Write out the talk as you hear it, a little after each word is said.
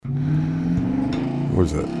What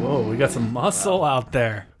is it? Whoa, we got some muscle out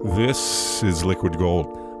there. This is Liquid Gold.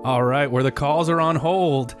 All right, where the calls are on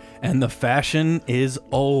hold and the fashion is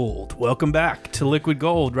old. Welcome back to Liquid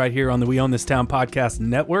Gold right here on the We Own This Town podcast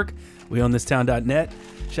network, weownthistown.net.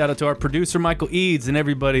 Shout out to our producer, Michael Eads, and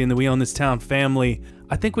everybody in the We Own This Town family.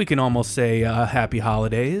 I think we can almost say happy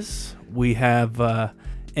holidays. We have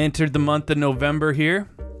entered the month of November here,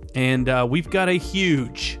 and we've got a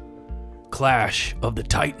huge Clash of the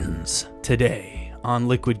Titans today on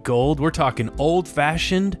Liquid Gold. We're talking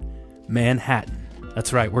old-fashioned Manhattan.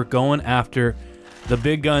 That's right, we're going after the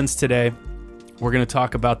big guns today. We're going to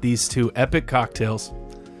talk about these two epic cocktails.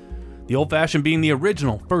 The old-fashioned being the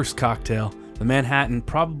original first cocktail. The Manhattan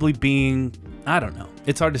probably being, I don't know.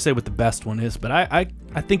 It's hard to say what the best one is, but I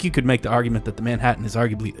think you could make the argument that the Manhattan is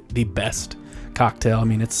arguably the best cocktail. I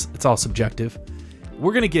mean, it's all subjective.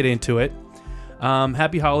 We're going to get into it.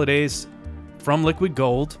 Happy holidays from Liquid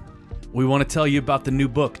Gold. We want to tell you about the new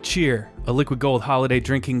book, Cheer, a Liquid Gold holiday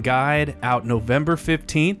drinking guide, out November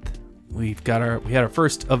 15th. We had our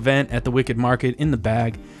first event at the Wicked Market in the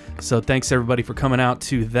bag. So thanks everybody for coming out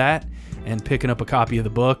to that and picking up a copy of the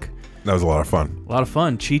book. That was a lot of fun. A lot of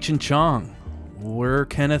fun. Cheech and Chong. We're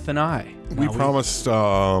Kenneth and I. We promised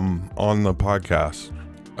on the podcast,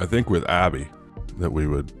 I think with Abby, that we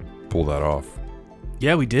would pull that off.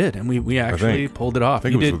 Yeah, we did, and we actually pulled it off. I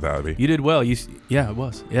think it was with Abby. You did well. Yeah, it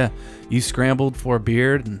was. Yeah, you scrambled for a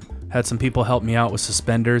beard and had some people help me out with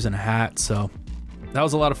suspenders and a hat. So that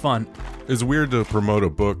was a lot of fun. It's weird to promote a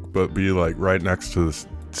book, but be like right next to the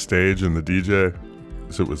stage and the DJ,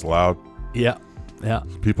 so it was loud. Yeah.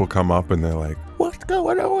 People come up and they're like, "What's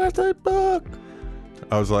going on with that book?"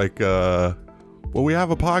 I was like, "Well, we have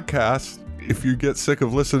a podcast. If you get sick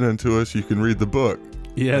of listening to us, you can read the book."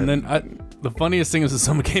 Yeah, and then the funniest thing was that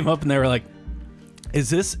someone came up and they were like, "Is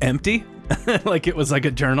this empty?" Like it was like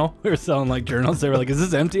a journal. We were selling like journals. They were like, "Is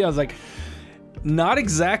this empty?" I was like, "Not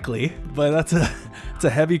exactly," but it's a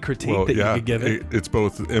heavy critique that you could give it. It's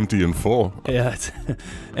both empty and full. Yeah, it's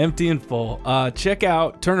empty and full. Check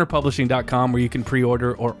out turnerpublishing.com where you can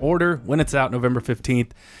pre-order or order when it's out November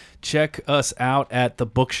 15th. Check us out at the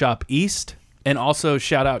Bookshop East. And also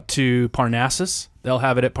shout out to Parnassus. They'll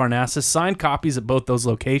have it at Parnassus. Signed copies at both those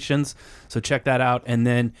locations. So check that out. And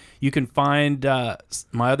then you can find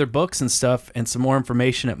my other books and stuff and some more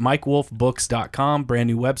information at MikeWolfBooks.com, brand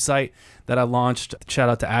new website that I launched. Shout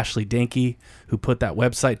out to Ashley Denke, who put that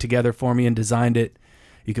website together for me and designed it.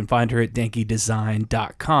 You can find her at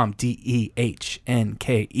denkedesign.com,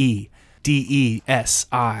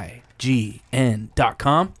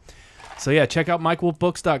 DEHNKEDESIGN.com. So yeah, check out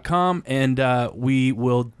MikeWolfBooks.com, and we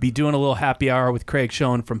will be doing a little happy hour with Craig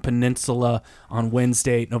Schoen from Peninsula on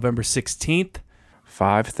Wednesday, November 16th,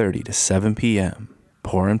 5:30 to 7 p.m.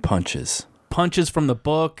 Pouring punches from the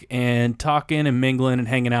book and talking and mingling and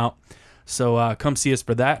hanging out. So come see us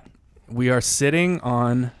for that. We are sitting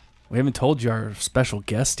on, we haven't told you our special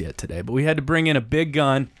guest yet today, but we had to bring in a big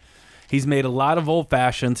gun. He's made a lot of old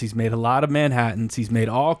fashions. He's made a lot of Manhattans. He's made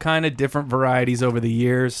all kind of different varieties over the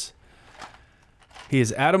years. He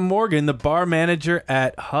is Adam Morgan, the bar manager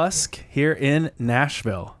at Husk here in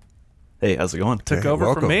Nashville. Hey, how's it going? Took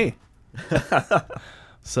over from me.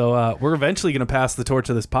 So we're eventually going to pass the torch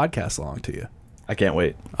of this podcast along to you. I can't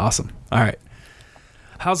wait. Awesome. All right.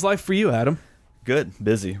 How's life for you, Adam? Good.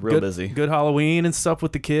 Busy. Real busy. Good Halloween and stuff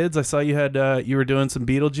with the kids. I saw you had you were doing some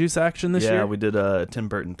Beetlejuice action this year. Yeah, we did a Tim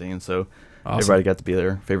Burton thing, so awesome. Everybody got to be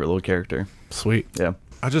their favorite little character. Sweet. Yeah.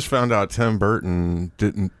 I just found out Tim Burton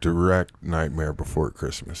didn't direct Nightmare Before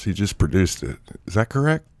Christmas. He just produced it. Is that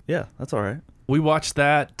correct? Yeah, that's all right. We watched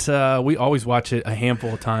that. We always watch it a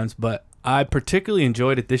handful of times, but I particularly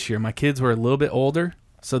enjoyed it this year. My kids were a little bit older,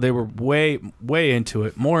 so they were way into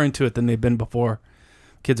it, more into it than they've been before.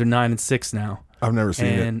 Kids are 9 and 6 now. I've never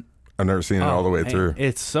seen it. I've never seen it all the way through.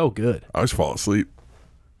 It's so good. I always fall asleep.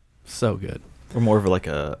 So good. We're more of like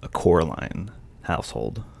a Coraline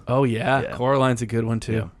household. Oh, yeah. Coraline's a good one,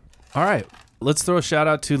 too. Yeah. All right. Let's throw a shout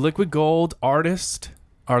out to Liquid Gold, artist,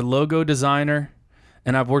 our logo designer,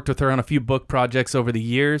 and I've worked with her on a few book projects over the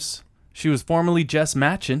years. She was formerly Jess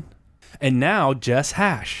Matchin, and now Jess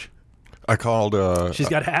Hash. I called. She's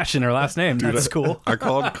got Hash in her last name. Dude, that's cool. I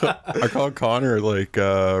called Connor like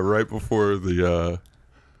right before the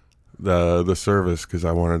service because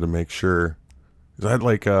I wanted to make sure. Cause I'd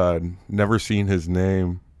like never seen his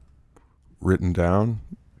name written down,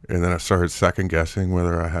 and then I started second guessing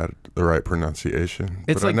whether I had the right pronunciation.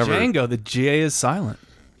 It's like Django. The G-A is silent.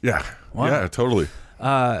 Yeah. Wow. Yeah. Totally.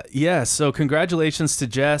 So congratulations to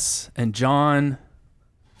Jess and John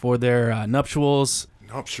for their nuptials.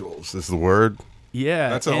 Nuptials is the word. Yeah.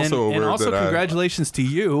 That's also a word. And also that congratulations to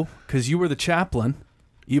you, because you were the chaplain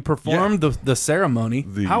You performed the ceremony.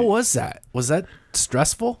 How was that? Was that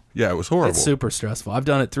stressful? Yeah, it was horrible. It's super stressful. I've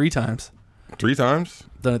done it 3 times. 3 times?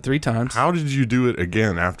 Done it 3 times. How did you do it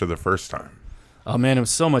again after the first time? Oh, man, it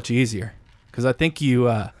was so much easier. Because I think you,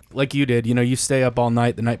 like you did, you stay up all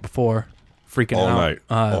night the night before, freaking out.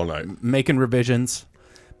 All night. Making revisions.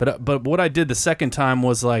 But what I did the second time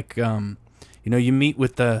was like, you meet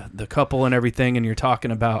with the couple and everything, and you're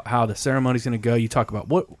talking about how the ceremony's going to go. You talk about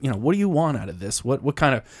what do you want out of this? What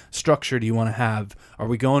kind of structure do you want to have? Are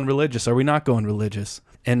we going religious? Are we not going religious?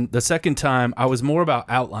 And the second time, I was more about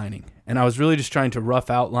outlining, and I was really just trying to rough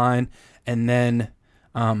outline. And then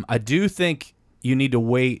I do think you need to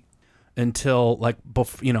wait until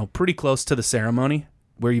pretty close to the ceremony,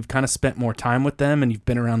 where you've kind of spent more time with them and you've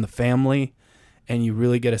been around the family, and you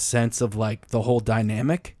really get a sense of like the whole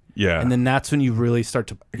dynamic. Yeah. And then that's when you really start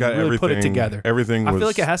to really put it together. Everything I feel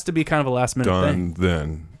like it has to be kind of a last minute thing.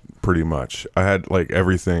 Then, pretty much. I had like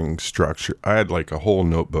everything structured. I had like a whole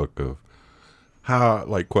notebook of how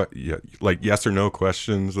yes or no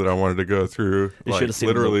questions that I wanted to go through. You should have seen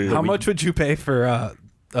literally. How much would you pay for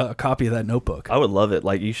a copy of that notebook? I would love it.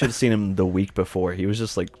 Like, you should have seen him the week before. He was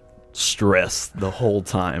just like stressed the whole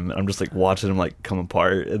time. I'm just like watching him like come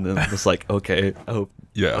apart, and then just like, okay, I hope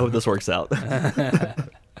this works out.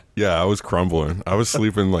 Yeah, I was crumbling. I was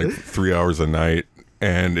sleeping like 3 hours a night,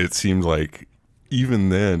 and it seemed like even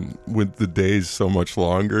then, with the days so much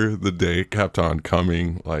longer, the day kept on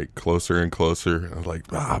coming like closer and closer. I was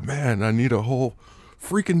like, man, I need a whole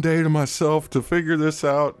freaking day to myself to figure this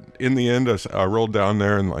out. In the end, I rolled down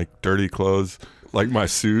there in like dirty clothes. Like my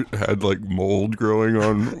suit had like mold growing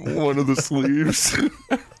on one of the sleeves. To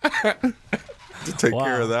take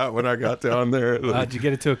care of that when I got down there. Did you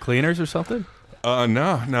get it to a cleaners or something?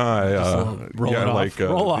 No. Roll off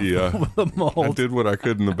the mold. I did what I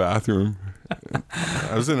could in the bathroom.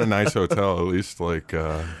 I was in a nice hotel, at least. Like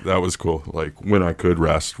that was cool. Like when I could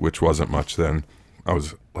rest, which wasn't much then. I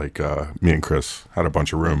was like, me and Chris had a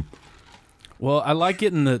bunch of room. Well, I like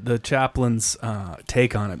getting the chaplain's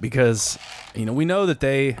take on it, because we know that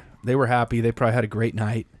they were happy. They probably had a great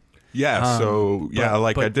night. Yeah.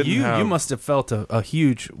 But I didn't. You must have felt a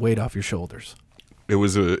huge weight off your shoulders. It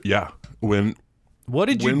was What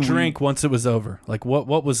did you drink once it was over? Like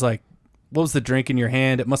what was the drink in your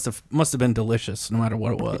hand? It must have been delicious, no matter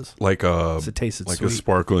what it was. It tasted like sweet. a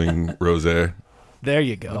sparkling rosé. There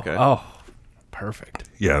you go. Okay. Oh, perfect.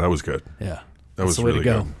 Yeah, that was good. Yeah, that was the way really to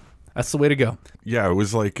go. good. That's the way to go. Yeah, it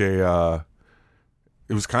was like it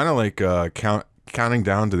was kind of like counting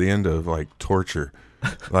down to the end of like torture,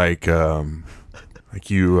 like you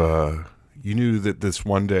knew that this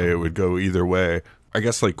one day it would go either way. I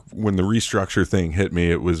guess like when the restructure thing hit me,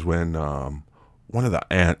 it was when one of the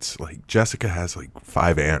aunts, like Jessica has like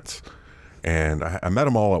 5 aunts, and I met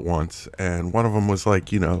them all at once, and one of them was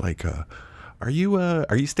like, are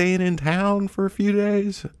you staying in town for a few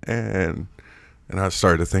days? And I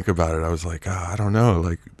started to think about it. I was like, I don't know.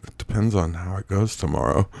 Like, it depends on how it goes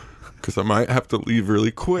tomorrow, because I might have to leave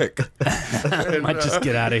really quick. I might just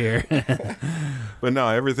get out of here. But no,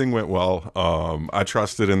 everything went well. I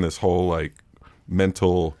trusted in this whole like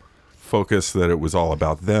mental focus that it was all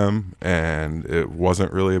about them and it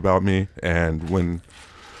wasn't really about me. And when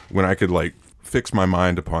I could like fix my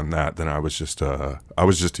mind upon that, then I was just a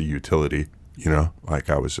utility, like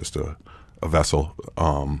I was just a vessel.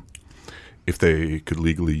 If they could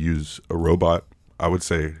legally use a robot, I would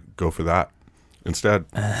say go for that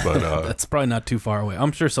instead. But that's probably not too far away.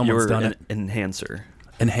 I'm sure someone's done it. Enhancer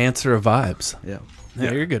of vibes. Yeah.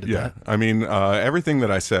 Yeah, you're good at that. I mean, everything that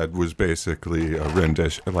I said was basically a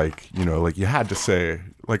rendition. Like, like you had to say,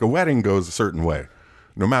 like a wedding goes a certain way,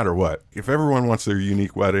 no matter what. If everyone wants their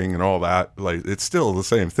unique wedding and all that, like it's still the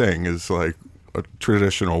same thing as like a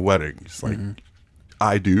traditional wedding. It's like,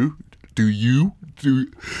 I do you too.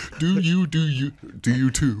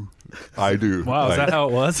 I do. Wow, like, is that how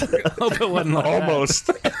it was? I hope it wasn't like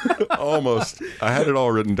almost. I had it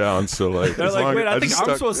all written down, so like. They're like, wait, I think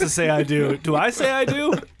I'm supposed to say I do. Do I say I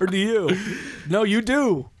do, or do you? No, you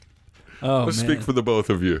do. Oh, Let's man. speak for the both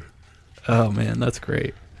of you. Oh man, that's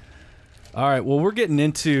great. All right, well, we're getting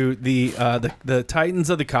into the titans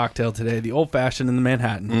of the cocktail today, the Old Fashioned and the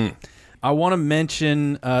Manhattan. I want to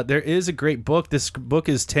mention there is a great book. This book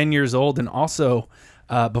is 10 years old, and also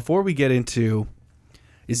before we get into.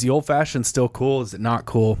 Is the Old Fashioned still cool? Is it not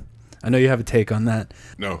cool? I know you have a take on that.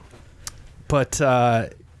 No. But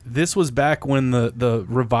this was back when the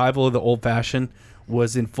revival of the Old Fashioned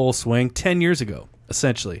was in full swing 10 years ago,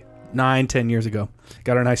 essentially. 9-10 years ago.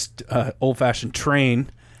 Got our nice Old Fashioned train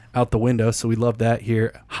out the window, so we love that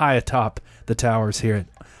here high atop the towers here at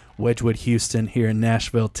Wedgwood, Houston, here in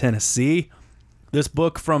Nashville, Tennessee. this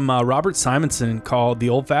book from Robert Simonson called The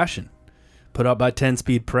Old Fashioned, put out by 10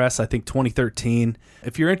 Speed Press, I think 2013.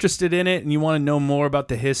 If you're interested in it and you want to know more about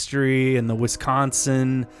the history and the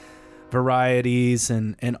Wisconsin varieties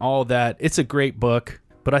and all that, it's a great book.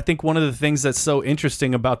 But I think one of the things that's so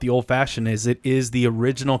interesting about the Old Fashioned is it is the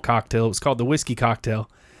original cocktail. It was called the whiskey cocktail.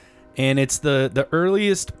 And it's the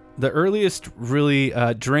earliest really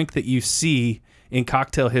drink that you see in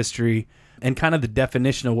cocktail history, and kind of the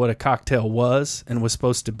definition of what a cocktail was and was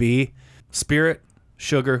supposed to be: spirit,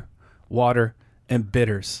 sugar, water, and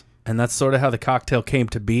bitters. And that's sort of how the cocktail came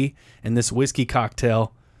to be. And this whiskey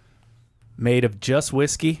cocktail, made of just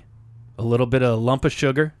whiskey, a little bit of a lump of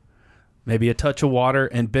sugar, maybe a touch of water,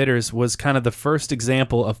 and bitters, was kind of the first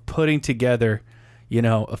example of putting together,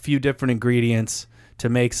 a few different ingredients to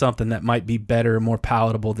make something that might be better and more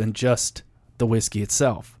palatable than just the whiskey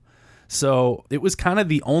itself. So it was kind of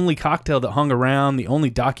the only cocktail that hung around, the only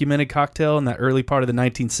documented cocktail in that early part of the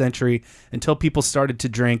 19th century, until people started to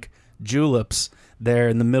drink juleps there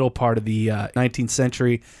in the middle part of the 19th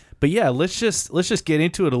century. But yeah, let's just get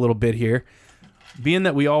into it a little bit here. Being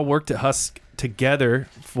that we all worked at Husk together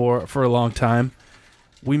for a long time,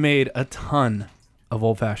 we made a ton of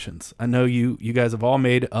old fashions. I know you guys have all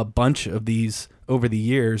made a bunch of these over the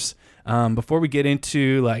years. Before we get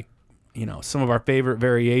into some of our favorite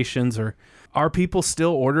variations, or are people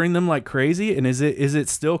still ordering them like crazy? And is it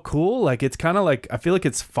still cool? Like, it's kind of like, I feel like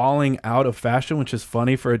it's falling out of fashion, which is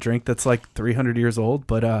funny for a drink that's like 300 years old.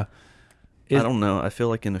 But I don't know. I feel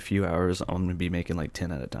like in a few hours I'm gonna be making like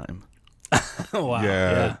 10 at a time. Wow.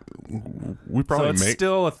 Yeah. We probably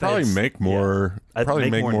make more. Yeah. Probably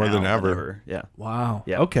make more than ever. ever. Yeah. Wow.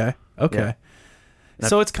 Yeah. Okay. Yeah.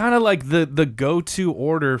 So it's kind of like the go-to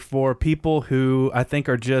order for people who I think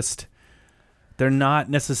are just, they're not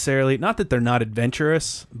necessarily, not that they're not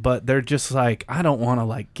adventurous, but they're just like, I don't want to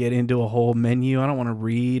like get into a whole menu. I don't want to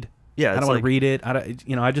read. Yeah. I don't want to read it.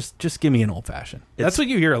 I just give me an old fashioned. That's what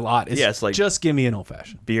you hear a lot. It's like, just give me an old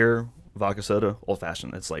fashioned. Beer, vodka soda, old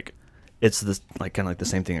fashioned. It's like, it's this like kind of like the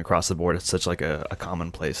same thing across the board. It's such like a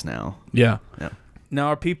commonplace now. Yeah. Yeah. Now,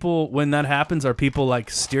 are people, when that happens, are people like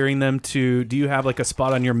steering them to, do you have like a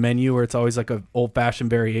spot on your menu where it's always like a old fashioned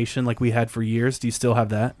variation like we had for years? Do you still have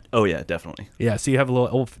that? Oh yeah, definitely. Yeah. So you have a little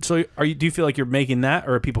old, so do you feel like you're making that,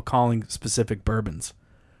 or are people calling specific bourbons?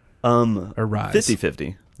 Or rye?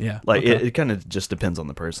 50-50. Yeah. Like okay. it kind of just depends on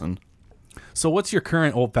the person. So what's your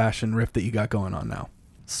current old fashioned riff that you got going on now?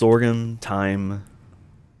 Sorghum, thyme.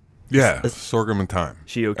 Yeah. Sorghum and thyme.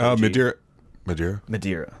 Shiokoji.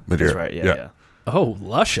 Madeira. That's right. Yeah. Oh,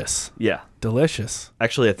 luscious. Yeah. Delicious.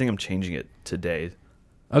 Actually, I think I'm changing it today.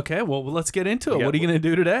 Okay, well, let's get into it. What are you going to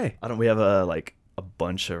do today? We have a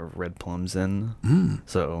bunch of red plums in,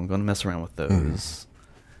 so I'm going to mess around with those.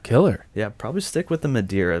 Killer. Yeah, probably stick with the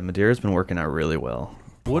Madeira. Madeira's been working out really well.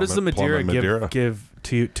 What does the Madeira give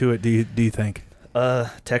to it, do you think?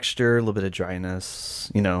 Texture, a little bit of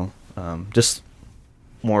dryness, just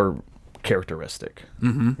more characteristic.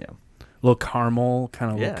 Mm-hmm. Yeah. Little caramel,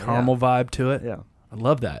 kind of little caramel vibe to it. Yeah. I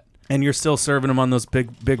love that. And you're still serving them on those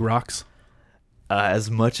big rocks?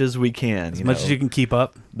 As much as we can. As much as you can keep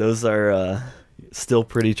up? Those are still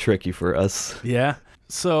pretty tricky for us. Yeah.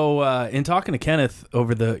 So in talking to Kenneth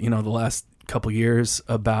over the last couple years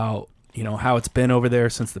about, how it's been over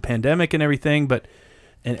there since the pandemic and everything, but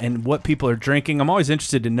and what people are drinking, I'm always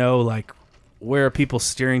interested to know, like, where are people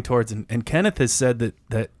steering towards? And Kenneth has said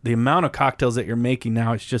that the amount of cocktails that you're making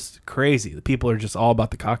now is just crazy. The people are just all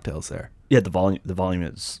about the cocktails there. Yeah, the volume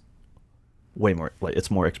is way more, like,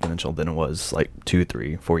 it's more exponential than it was like 2,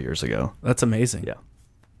 3, 4 years ago. That's amazing. Yeah.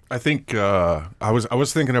 I think I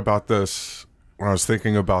was thinking about this when I was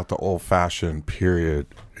thinking about the old fashioned period.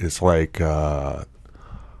 It's like a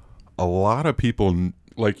lot of people,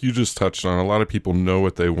 like you just touched on, a lot of people know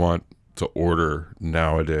what they want to order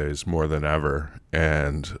nowadays more than ever,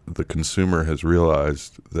 and the consumer has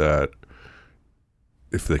realized that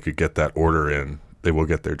if they could get that order in, they will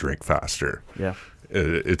get their drink faster. Yeah.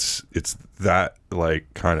 It's that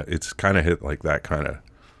it's kind of hit like that kind of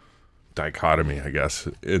dichotomy, I guess,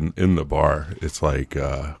 in the bar. It's like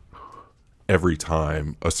every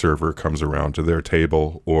time a server comes around to their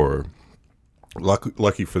table, or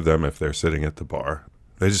lucky for them if they're sitting at the bar,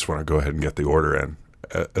 they just want to go ahead and get the order in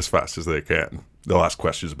as fast as they can. They'll ask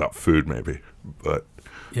questions about food maybe, but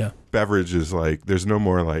yeah, beverage is like, there's no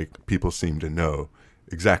more like, people seem to know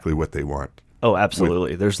exactly what they want. Oh,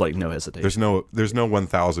 absolutely. There's like no hesitation. There's no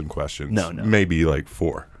 1,000 questions. No. Maybe like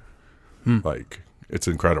 4. Like, it's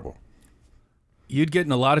incredible. You'd get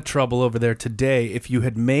in a lot of trouble over there today if you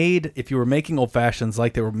were making old fashions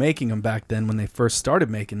like they were making them back then when they first started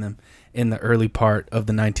making them in the early part of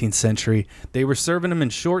the 19th century. They were serving them in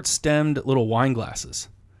short-stemmed little wine glasses,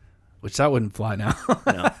 which that wouldn't fly now.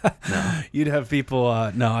 No. You'd have people,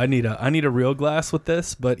 no, I need a real glass with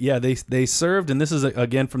this. But yeah, they served, and this is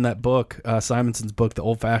again from that book, Simonson's book, The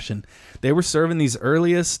Old Fashioned. They were serving these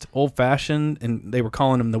earliest old fashioned, and they were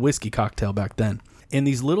calling them the whiskey cocktail back then, in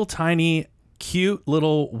these little tiny, cute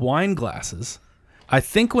little wine glasses. I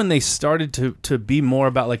think when they started to be more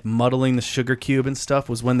about like muddling the sugar cube and stuff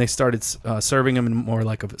was when they started serving them in more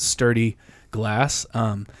like a sturdy glass.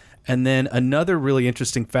 And then another really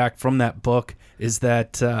interesting fact from that book is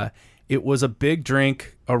that it was a big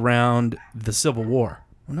drink around the Civil War.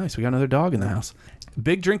 Oh, nice. We got another dog in the house.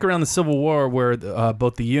 Big drink around the Civil War where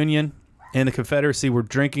both the Union and the Confederacy were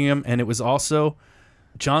drinking them. And it was also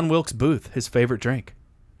John Wilkes Booth, his favorite drink.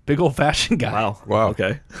 Big old-fashioned guy. Wow.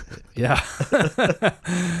 Okay. Yeah.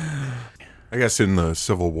 I guess in the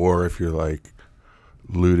Civil War, if you're like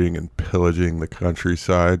looting and pillaging the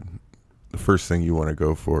countryside, the first thing you want to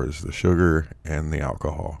go for is the sugar and the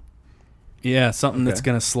alcohol. Yeah, something that's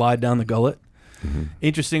going to slide down the gullet. Mm-hmm.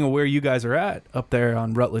 Interesting where you guys are at up there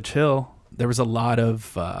on Rutledge Hill. There was a lot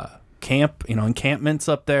of encampments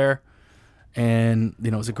up there, and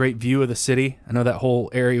it was a great view of the city. I know that whole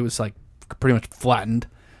area was like pretty much flattened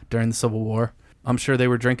during the Civil War. I'm sure they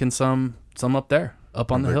were drinking some up there,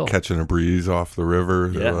 up on the hill. Catching a breeze off the river.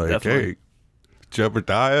 They're like, definitely. Hey,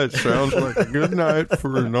 Jebediah, it sounds like a good night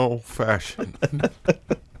for an old fashioned.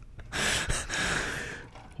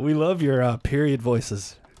 We love your period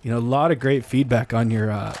voices. A lot of great feedback on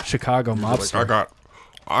your Chicago mob story.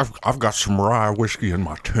 I've got some rye whiskey in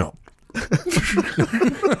my tent.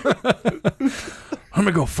 I'm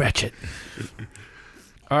gonna go fetch it.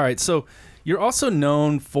 All right, so you're also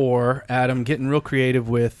known for, Adam, getting real creative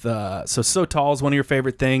with Sotol is one of your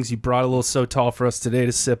favorite things. You brought a little Sotol for us today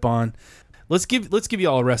to sip on. Let's give you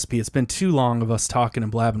all a recipe. It's been too long of us talking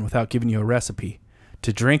and blabbing without giving you a recipe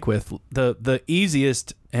to drink with. The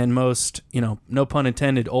easiest and most, no pun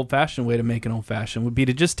intended, old-fashioned way to make an old-fashioned would be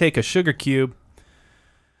to just take a sugar cube,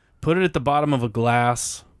 put it at the bottom of a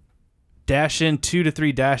glass, dash in 2 to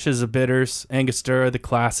 3 dashes of bitters, Angostura, the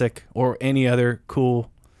classic, or any other cool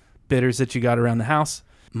bitters that you got around the house.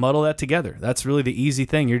 Muddle that together. That's really the easy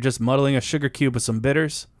thing. You're just muddling a sugar cube with some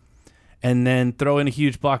bitters, and then throw in a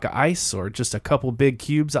huge block of ice or just a couple big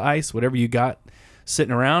cubes of ice, whatever you got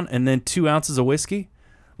sitting around, and then 2 ounces of whiskey.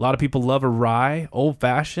 A lot of people love a rye,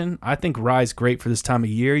 old-fashioned. I think rye is great for this time of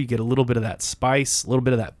year. You get a little bit of that spice, a little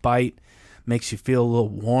bit of that bite, makes you feel a little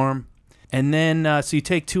warm. And then, so you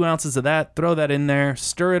take 2 ounces of that, throw that in there,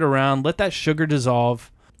 stir it around, let that sugar dissolve.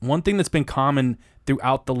 One thing that's been common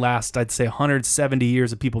throughout the last, I'd say, 170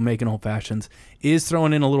 years of people making old fashions is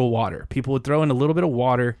throwing in a little water. People would throw in a little bit of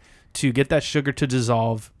water to get that sugar to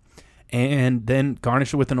dissolve and then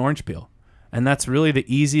garnish it with an orange peel. And that's really the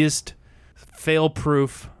easiest,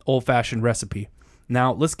 fail-proof old-fashioned recipe.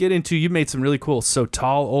 Now, let's get into, you made some really cool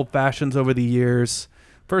Sotol old-fashions over the years.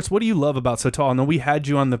 First, what do you love about Sotol? I know we had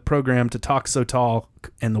you on the program to talk Sotol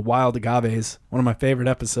and the wild agaves, one of my favorite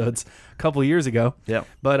episodes, a couple of years ago. Yeah.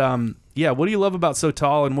 But, what do you love about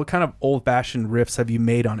Sotol, and what kind of old-fashioned riffs have you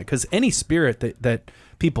made on it? Because any spirit that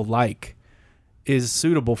people like is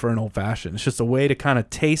suitable for an old-fashioned. It's just a way to kind of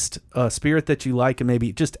taste a spirit that you like and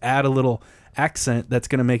maybe just add a little accent that's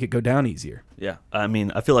going to make it go down easier. Yeah. I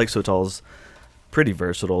mean, I feel like Sotol's pretty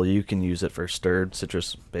versatile. You can use it for stirred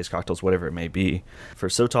citrus-based cocktails, whatever it may be. For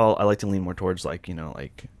Sotol, I like to lean more towards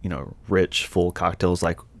rich, full cocktails.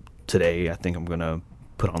 Like today, I think I'm going to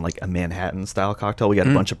put on like a Manhattan-style cocktail. We got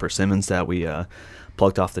a bunch of persimmons that we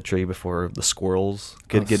plucked off the tree before the squirrels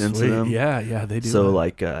could get into them. Yeah, they do. So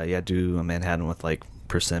do a Manhattan with like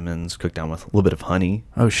persimmons cooked down with a little bit of honey.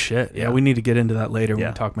 Oh shit. Yeah, we need to get into that later when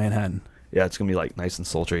we talk Manhattan. Yeah, it's gonna be like nice and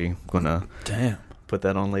sultry. I'm gonna put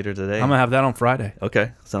that on later today. I'm gonna have that on Friday.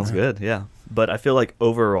 Okay, sounds good. Yeah, but I feel like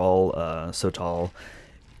overall, Sotol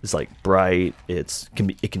is like bright. It can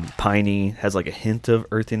be piney. Has like a hint of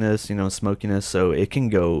earthiness, smokiness. So it can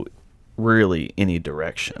go really any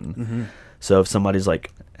direction. Mm-hmm. So if somebody's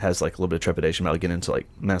like has like a little bit of trepidation about getting into like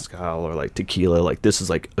mezcal or like tequila, like this is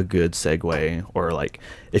like a good segue. Or like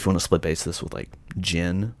if you want to split base this with like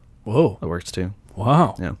gin, whoa, that works too.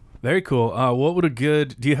 Wow. Yeah. Very cool.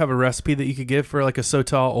 Do you have a recipe that you could give for like a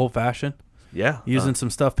Sotol old fashioned? Yeah. Using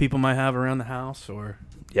some stuff people might have around the house or?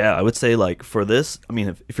 Yeah, I would say like for this, I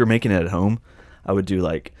mean, if you're making it at home, I would do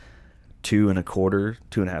like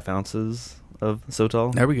 2.25 ounces of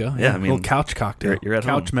Sotol. There we go. Yeah, I mean, a little couch cocktail. You're at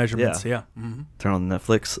couch home. measurements. Yeah. Mm-hmm. Turn on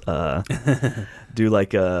Netflix. Do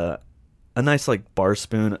like a nice like bar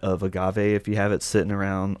spoon of agave if you have it sitting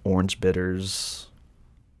around. Orange bitters.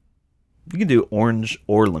 You can do orange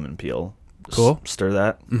or lemon peel. Just Cool. stir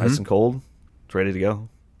that nice and cold. It's ready to go.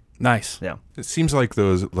 Nice. Yeah. It seems like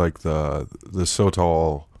those, like the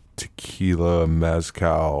Sotol tequila,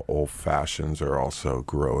 mezcal, old fashions are also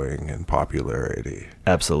growing in popularity.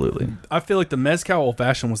 Absolutely. I feel like the Mezcal Old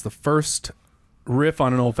Fashioned was the first riff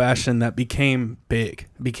on an Old Fashioned that became big,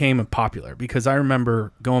 became popular. Because I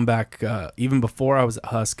remember going back, even before I was at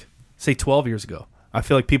Husk, say 12 years ago, I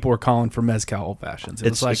feel like people were calling for Mezcal Old Fashions.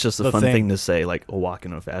 It's just a fun thing to say, like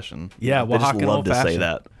Oaxacan Old Fashioned. Yeah, They just Oaxacan love Old to say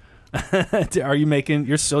Fashioned. that. Are you making?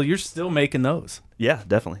 You're still making those. Yeah,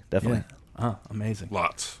 definitely. Yeah. Oh, amazing.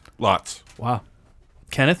 Lots. Wow.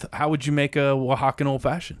 Kenneth, how would you make a Oaxacan Old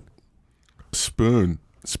Fashioned? Spoon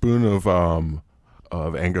of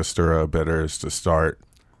Angostura bitters to start.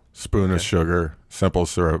 Spoon of sugar, simple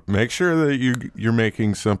syrup. Make sure that you're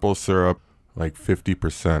making simple syrup like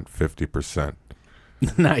 50%.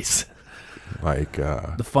 Nice. Like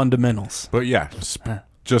The fundamentals. but yeah,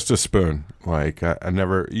 just a spoon. Like I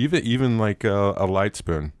never even like a light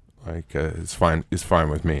spoon. Like it's fine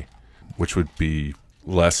with me, which would be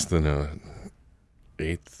less than a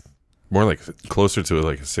eighth, more like closer to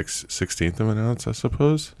like a 16th of an ounce, I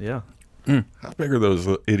suppose. Yeah. How big are those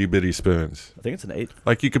itty bitty spoons? I think it's an 8.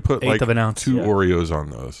 Like you could put Eighth like of an ounce. two Yeah. Oreos on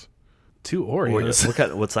those, 2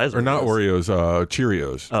 Oreos. What size? or not Oreos,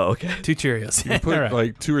 Cheerios. Oh, okay. 2 Cheerios. You put All right.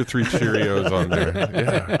 like 2 or 3 Cheerios on there.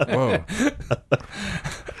 Yeah. Whoa.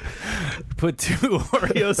 Put 2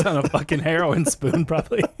 Oreos on a fucking heroin spoon,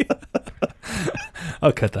 probably.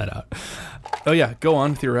 I'll cut that out. Oh yeah, go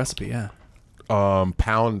on with your recipe. Yeah.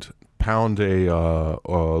 Pound a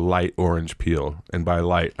light orange peel, and by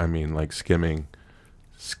light I mean like skimming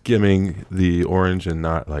the orange and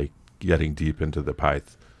not like getting deep into the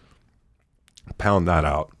pith. Pound that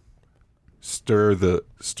out. Stir the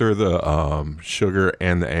sugar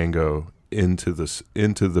and the ango into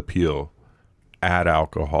the peel. Add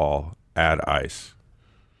alcohol. Add ice.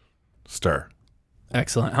 Stir.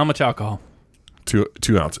 Excellent. How much alcohol? 2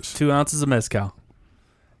 ounces. 2 ounces of mezcal.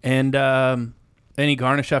 And any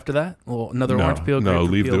garnish after that? Well, another orange peel, no,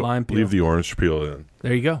 grapefruit peel, lime peel. leave the orange peel in.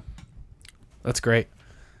 There you go. That's great.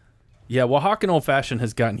 Yeah, Oaxacan Old Fashioned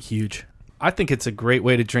has gotten huge. I think it's a great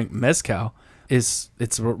way to drink mezcal. It's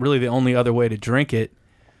really the only other way to drink it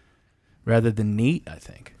rather than neat, I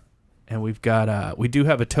think. And we do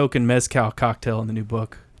have a token mezcal cocktail in the new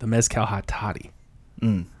book, the Mezcal Hot Toddy,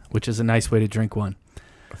 which is a nice way to drink one.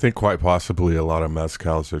 I think quite possibly a lot of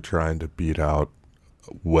mezcals are trying to beat out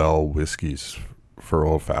whiskeys for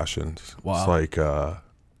old fashions. Wow. It's like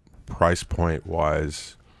price point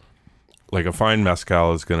wise, like a fine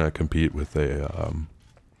mezcal is going to compete with a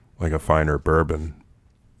finer bourbon,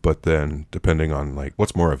 but then depending on like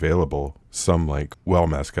what's more available, some like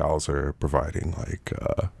mezcals are providing like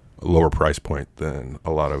a lower price point than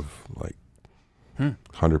a lot of like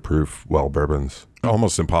 100 proof bourbons.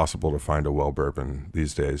 Almost impossible to find a bourbon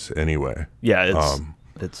these days anyway. Yeah,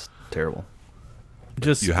 it's terrible.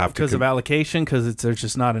 Just You have to because of allocation, because there's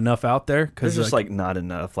just not enough out there. There's Because just like not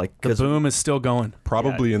enough. Like the 'cause boom is still going.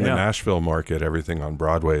 Probably in the Yeah. Nashville market, everything on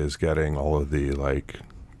Broadway is getting all of the like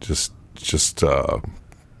just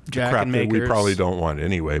Jack crap and that we Makers. probably don't want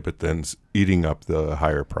anyway, but then eating up the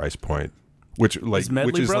higher price point, which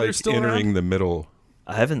Medley is Brothers like still entering around? the middle.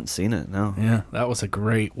 I haven't seen it. No, Yeah, that was a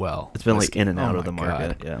great it's been like whiskey. in and out Oh of the my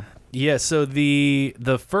market. God. Yeah. Yeah, so the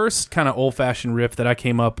first kind of old-fashioned riff that I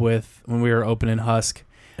came up with when we were opening Husk,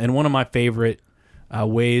 and one of my favorite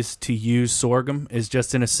ways to use sorghum is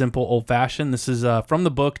just in a simple old-fashioned. This is from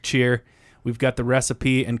the book Cheer. We've got the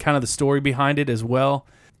recipe and kind of the story behind it as well.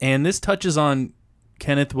 And this touches on,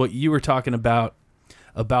 Kenneth, what you were talking about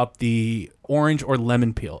the orange or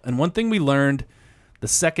lemon peel. And one thing we learned the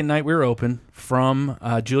second night we were open from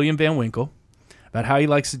Julian Van Winkle about how he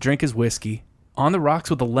likes to drink his whiskey on the rocks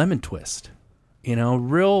with a lemon twist. You know,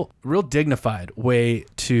 real dignified way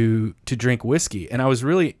to drink whiskey. And it was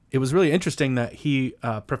really interesting that he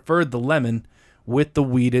preferred the lemon with the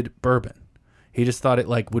wheated bourbon. He just thought it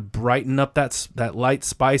like would brighten up that light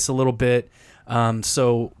spice a little bit.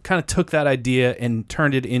 So kind of took that idea and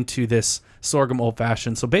turned it into this sorghum old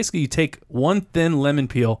fashioned. So basically you take one thin lemon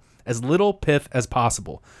peel, as little pith as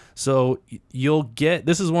possible. So you'll get,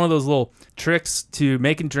 this is one of those little tricks to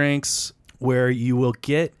making drinks where you will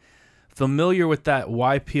get familiar with that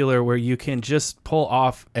Y peeler where you can just pull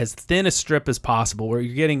off as thin a strip as possible, where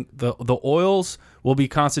you're getting the oils will be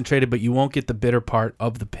concentrated, but you won't get the bitter part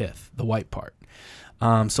of the pith, the white part.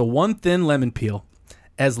 So one thin lemon peel,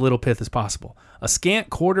 as little pith as possible. A scant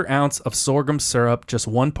 1/4 ounce of sorghum syrup, just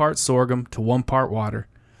 1 part sorghum to 1 part water.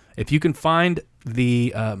 If you can find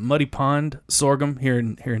the Muddy Pond sorghum here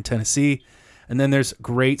in Tennessee, and then there's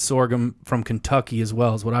great sorghum from Kentucky as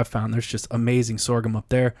well, is what I've found. There's just amazing sorghum up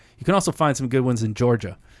there. You can also find some good ones in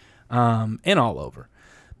Georgia and all over.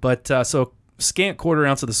 But so scant 1/4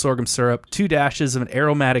 ounce of the sorghum syrup, 2 dashes of an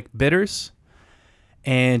aromatic bitters,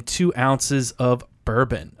 and 2 ounces of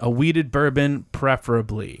bourbon, a wheated bourbon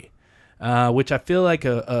preferably, which I feel like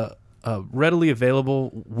a readily available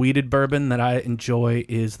wheated bourbon that I enjoy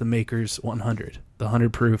is the Maker's 100, the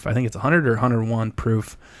 100 proof. I think it's 100 or 101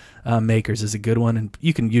 proof. Maker's is a good one, and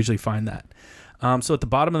you can usually find that. So at the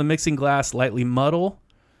bottom of the mixing glass, lightly muddle,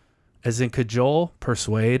 as in cajole,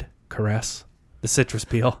 persuade, caress, the citrus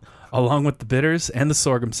peel, along with the bitters and the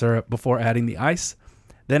sorghum syrup before adding the ice.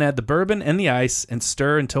 Then add the bourbon and the ice and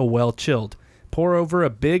stir until well chilled. Pour over a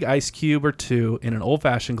big ice cube or 2 in an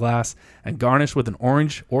old-fashioned glass and garnish with an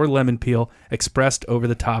orange or lemon peel expressed over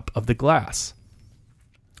the top of the glass.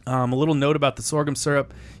 A little note about the sorghum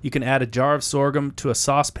syrup. You can add a jar of sorghum to a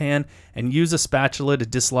saucepan and use a spatula to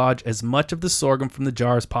dislodge as much of the sorghum from the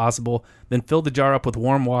jar as possible. Then fill the jar up with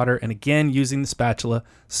warm water and again using the spatula,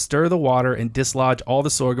 stir the water and dislodge all the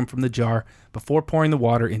sorghum from the jar before pouring the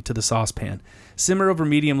water into the saucepan. Simmer over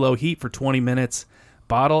medium-low heat for 20 minutes.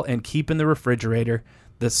 Bottle and keep in the refrigerator.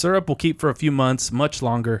 The syrup will keep for a few months, much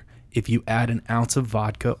longer, if you add an ounce of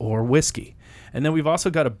vodka or whiskey. And then we've also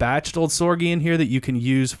got a batched Old Sorgy in here that you can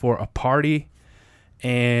use for a party.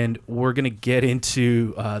 And we're going to get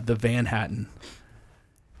into the Van Hatten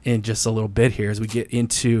in just a little bit here as we get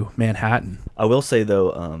into Manhattan. I will say,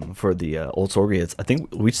 though, for the Old Sorgy, I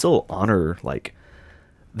think we still honor like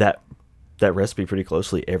that recipe pretty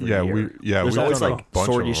closely every year. There's always like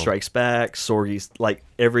Sorgy Strikes Back, Sorgy's, like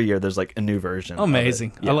every year there's like a new version.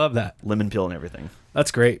 Amazing. Yeah. I love that. Lemon peel and everything. That's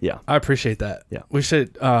great. Yeah. I appreciate that. Yeah. We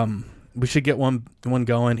should get one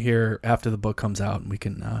going here after the book comes out, and we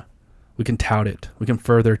can tout it. We can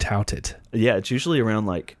further tout it. Yeah, it's usually around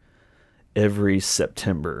like every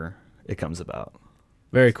September it comes about.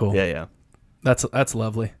 Very cool. Yeah. That's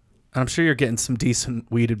lovely. I'm sure you're getting some decent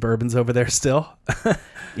weeded bourbons over there still.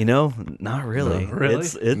 Not really. No, really?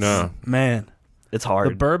 It's No. Man, it's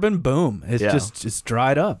hard. the bourbon boom. It's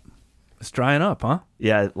dried up. It's drying up, huh?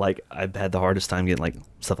 Yeah, like I've had the hardest time getting like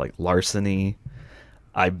stuff like Larceny.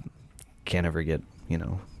 I can't ever get,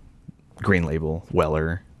 Green Label,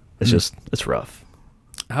 Weller. It's it's rough.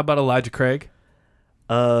 How about Elijah Craig?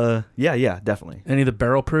 Yeah, definitely. Any of the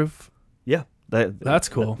barrel proof? Yeah. That's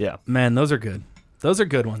cool. Yeah. Man, those are good. Those are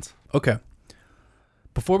good ones. Okay.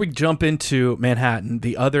 Before we jump into Manhattan,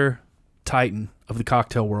 the other titan of the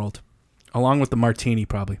cocktail world, along with the martini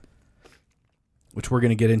probably, which we're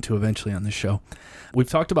going to get into eventually on this show. We've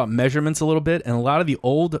talked about measurements a little bit, and a lot of the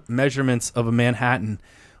old measurements of a Manhattan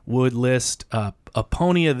would list a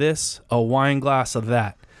pony of this, a wine glass of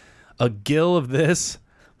that, a gill of this,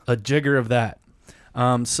 a jigger of that.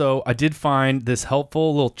 So I did find this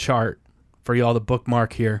helpful little chart for y'all to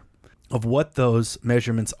bookmark here of what those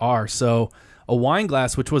measurements are. So a wine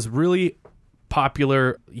glass, which was really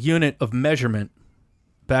popular unit of measurement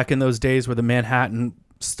back in those days where the Manhattan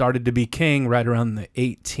started to be king right around the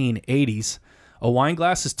 1880s, a wine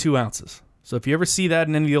glass is 2 ounces. So if you ever see that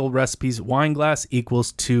in any of the old recipes, wine glass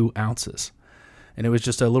equals 2 ounces. And it was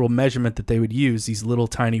just a little measurement that they would use, these little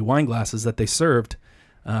tiny wine glasses that they served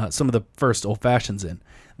some of the first old fashions in.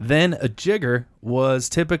 Then a jigger was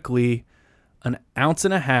typically 1.5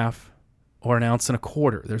 ounces or 1.25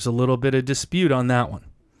 ounces. There's a little bit of dispute on that one.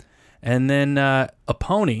 And then a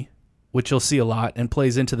pony, which you'll see a lot and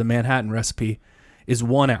plays into the Manhattan recipe, is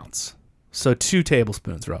 1 ounce. So 2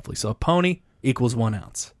 tablespoons roughly. So a pony equals 1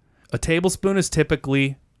 ounce. A tablespoon is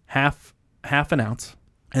typically half an ounce.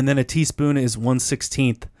 And then a teaspoon is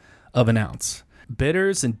 1/16 of an ounce.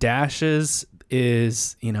 Bitters and dashes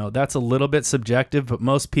is, that's a little bit subjective, but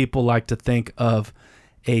most people like to think of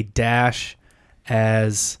a dash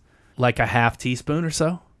as like a half teaspoon or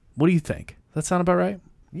so. What do you think? Does that sound about right?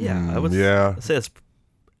 Yeah, I would say it's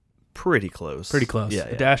pretty close. Pretty close. Yeah.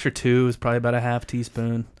 A dash or 2 is probably about a half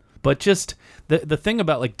teaspoon. But just the thing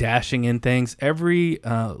about like dashing in things, every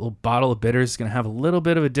little bottle of bitters is going to have a little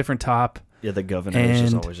bit of a different top. Yeah, the governor is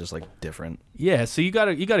just always just like different. Yeah, so you got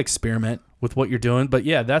to experiment with what you're doing. But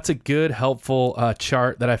yeah, that's a good, helpful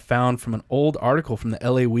chart that I found from an old article from the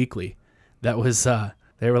LA Weekly. That was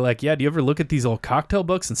they were like, yeah, do you ever look at these old cocktail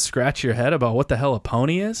books and scratch your head about what the hell a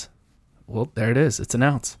pony is? Well, there it is. It's an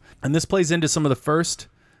ounce. And this plays into some of the first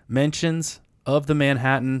mentions of the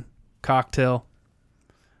Manhattan cocktail,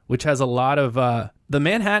 which has a lot of the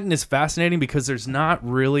Manhattan is fascinating because there's not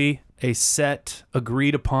really a set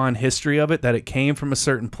agreed upon history of it, that it came from a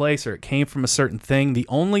certain place or it came from a certain thing. The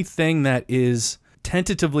only thing that is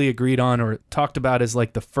tentatively agreed on or talked about as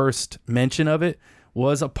like the first mention of it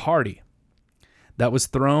was a party that was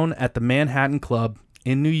thrown at the Manhattan Club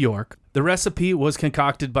in New York. The recipe was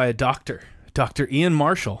concocted by a doctor, Dr. Ian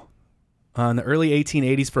Marshall, in the early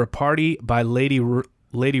 1880s for a party by Lady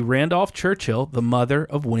Randolph Churchill, the mother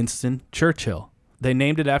of Winston Churchill. They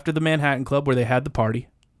named it after the Manhattan Club where they had the party.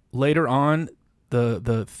 Later on,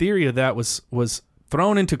 the theory of that was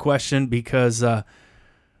thrown into question because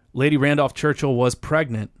Lady Randolph Churchill was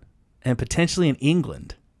pregnant and potentially in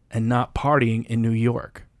England and not partying in New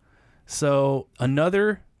York. So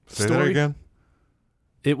another Say story. that again?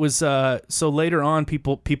 It was so later on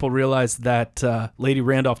people realized that Lady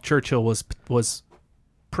Randolph Churchill was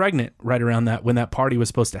pregnant right around that when that party was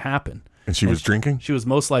supposed to happen. And she was drinking? She was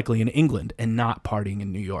most likely in England and not partying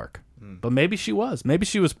in New York. But maybe she was. Maybe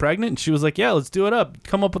she was pregnant and she was like, yeah, let's do it up.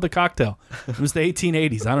 Come up with a cocktail. It was the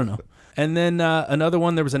 1880s. I don't know. And then another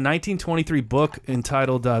one, there was a 1923 book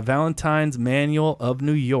entitled Valentine's Manual of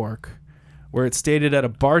New York, where it stated that a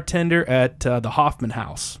bartender at the Hoffman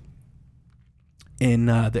House in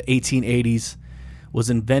the 1880s was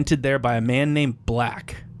invented there by a man named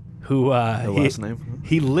Black, who last name?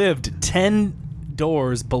 He lived 10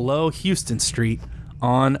 doors below Houston Street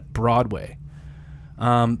on Broadway.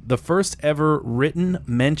 The first ever written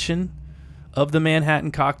mention of the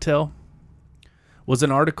Manhattan cocktail was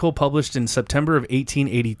an article published in September of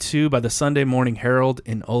 1882 by the Sunday Morning Herald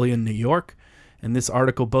in Olean, New York. In this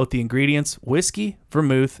article, both the ingredients, whiskey,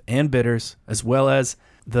 vermouth, and bitters, as well as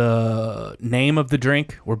the name of the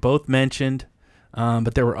drink, were both mentioned.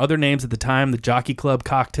 But there were other names at the time, the Jockey Club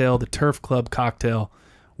cocktail, the Turf Club cocktail,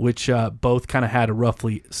 which both kind of had a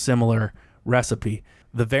roughly similar recipe.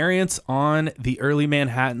 The variants on the early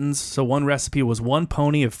Manhattans, so one recipe was 1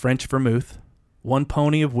 pony of French vermouth, 1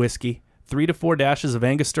 pony of whiskey, 3 to 4 dashes of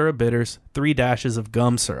Angostura bitters, 3 dashes of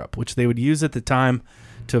gum syrup, which they would use at the time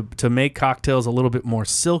to make cocktails a little bit more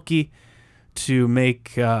silky, to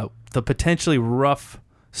make the potentially rough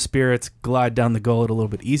spirits glide down the gullet a little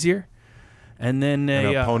bit easier. And then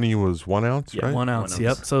a pony was 1 ounce, right? 1 ounce,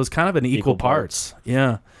 yep. So it was kind of an equal parts.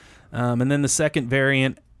 Yeah. And then the second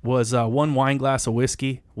variant was 1 wine glass of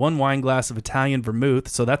whiskey, 1 wine glass of Italian vermouth,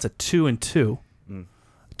 so that's a 2 and 2.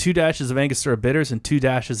 2 dashes of Angostura bitters and 2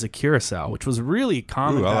 dashes of Curacao, which was really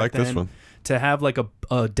common back I like then this one. to have like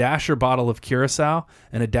a dasher bottle of Curacao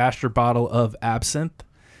and a dasher bottle of absinthe.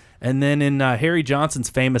 And then in Harry Johnson's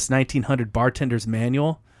famous 1900 Bartender's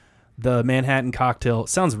Manual, the Manhattan cocktail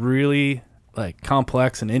sounds really like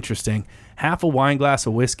complex and interesting. Half a wine glass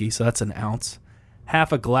of whiskey, so that's 1 ounce.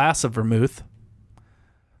 Half a glass of vermouth.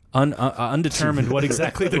 Undetermined what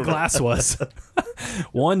exactly the glass was.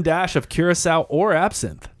 1 dash of Curacao or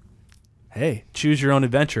absinthe. Hey, choose your own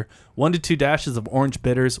adventure. 1 to 2 dashes of orange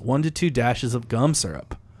bitters, 1 to 2 dashes of gum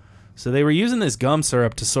syrup. So they were using this gum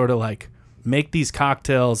syrup to sort of like make these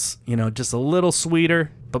cocktails, just a little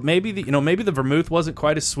sweeter. But maybe the vermouth wasn't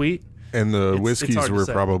quite as sweet. And the It's whiskeys hard to were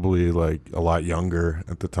say. probably like a lot younger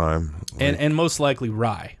at the time. And most likely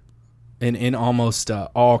rye in almost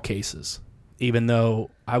all cases. Even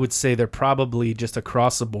though I would say they're probably just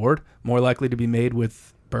across the board more likely to be made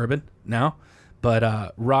with bourbon now.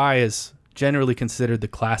 But rye is generally considered the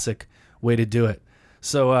classic way to do it.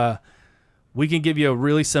 So we can give you a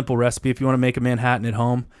really simple recipe if you want to make a Manhattan at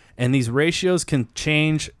home. And these ratios can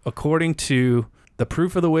change according to the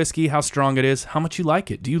proof of the whiskey, how strong it is, how much you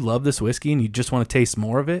like it. Do you love this whiskey and you just want to taste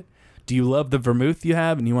more of it? Do you love the vermouth you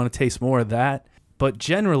have and you want to taste more of that? But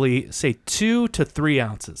generally, say 2 to 3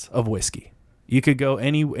 ounces of whiskey. You could go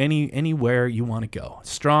anywhere you want to go.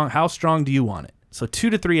 Strong. How strong do you want it? So 2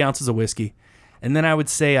 to 3 ounces of whiskey. And then I would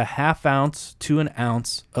say a half ounce to 1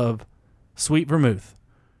 ounce of sweet vermouth.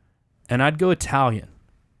 And I'd go Italian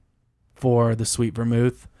for the sweet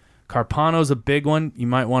vermouth. Carpano's a big one. You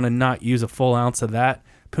might want to not use a full ounce of that.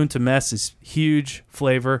 Punta Mess is huge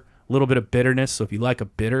flavor, a little bit of bitterness. So if you like a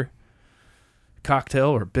bitter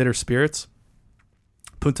cocktail or bitter spirits,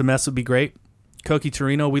 Punta Mess would be great. Coqui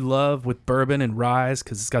Torino we love with bourbon and rye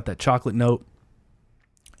because it's got that chocolate note.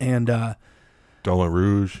 And Dolan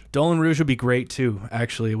Rouge. Dolan Rouge would be great too,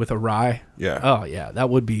 actually, with a rye. Yeah. Oh yeah, that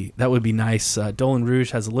would be nice. Dolan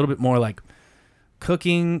Rouge has a little bit more like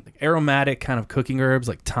cooking, aromatic kind of cooking herbs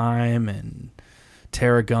like thyme and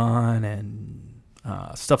tarragon and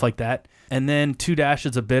stuff like that. And then 2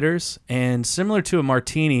 dashes of bitters. And similar to a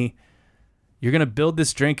martini, you're gonna build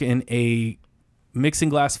this drink in a mixing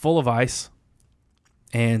glass full of ice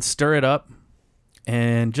and stir it up.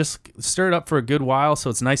 And just stir it up for a good while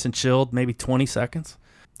so it's nice and chilled, maybe 20 seconds.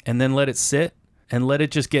 And then let it sit and let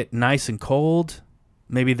it just get nice and cold.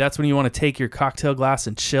 Maybe that's when you want to take your cocktail glass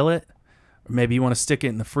and chill it. Or maybe you want to stick it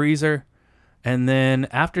in the freezer. And then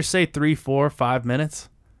after, say, 3, 4, 5 minutes,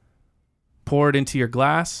 pour it into your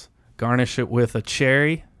glass, garnish it with a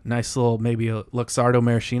cherry, nice little, maybe a Luxardo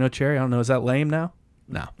Maraschino cherry. I don't know, is that lame now?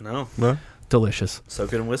 No. No. Delicious.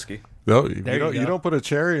 Soak it in whiskey. No, There you you don't put a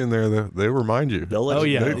cherry in there. They remind you. They'll let Oh,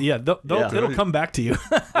 you yeah. know. Yeah, it'll come back to you.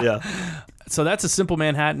 Yeah. So that's a simple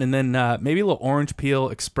Manhattan, and then maybe a little orange peel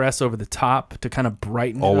express over the top to kind of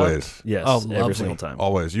brighten it up. Always. Yes. Oh, every lovely. single time.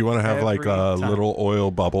 Always. You want to have like Every time. little oil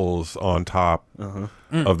bubbles on top Uh-huh.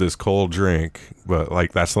 of this cold drink, but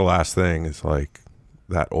like that's the last thing is like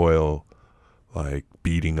that oil like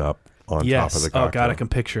beating up on top of the cocktail. Oh, God, I can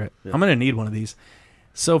picture it. I'm going to need one of these.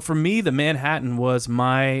 So for me, the Manhattan was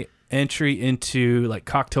my entry into like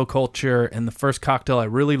cocktail culture, and the first cocktail I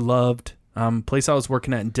really loved. Place I was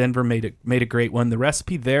working at in Denver made a great one. The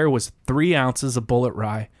recipe there was 3 ounces of Bullet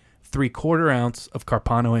Rye, 3/4 ounce of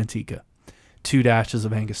Carpano Antica, 2 dashes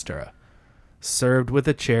of Angostura, served with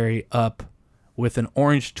a cherry up with an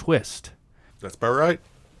orange twist. That's about right.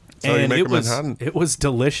 That's how you And make it a was Manhattan.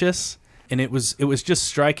 delicious, and it was just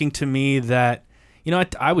striking to me that, you know,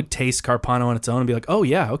 I would taste Carpano on its own and be like, oh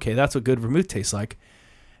yeah, okay, that's what good vermouth tastes like.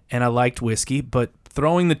 And I liked whiskey, but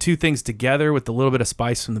throwing the two things together with a little bit of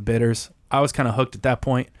spice from the bitters, I was kind of hooked at that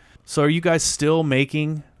point. So are you guys still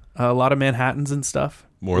making a lot of Manhattans and stuff?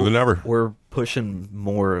 More than ever. We're pushing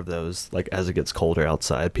more of those. Like as it gets colder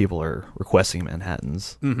outside, people are requesting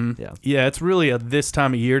Manhattans. Mm-hmm. Yeah. Yeah, it's really a this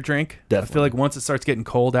time of year drink. I Definitely. feel like once it starts getting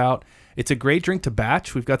cold out, it's a great drink to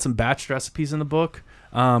batch. We've got some batch recipes in the book.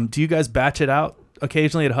 Do you guys batch it out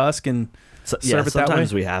occasionally at Husk and serve it that way?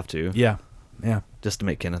 Sometimes we have to, Yeah, just to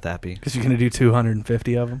make Kenneth happy. because you're going to do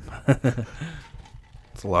 250 of them.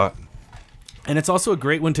 It's a lot. And it's also a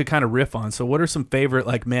great one to kind of riff on. So what are some favorite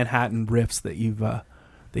like Manhattan riffs that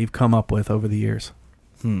you've come up with over the years?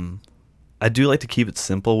 I do like to keep it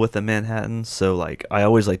simple with the Manhattan. So like I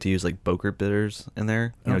always like to use like Bokert bitters in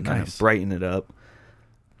there. You Oh, know, kind nice. of brighten it up.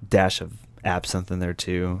 Dash of absinthe in there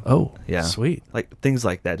too. Oh, Yeah. sweet. Like things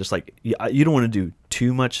like that. Just like you don't want to do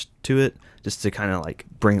too much to it, just to kind of like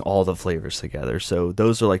bring all the flavors together. So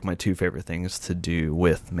those are like my 2 favorite things to do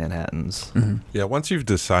with Manhattans. Mm-hmm. Yeah, once you've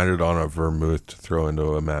decided on a vermouth to throw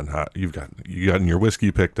into a Manhattan, you've gotten your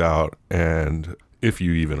whiskey picked out, and if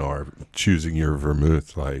you even are choosing your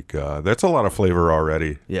vermouth, like that's a lot of flavor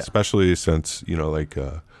already. Yeah. Especially since like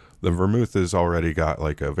the vermouth has already got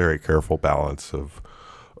like a very careful balance of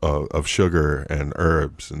sugar and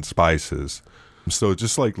herbs and spices. So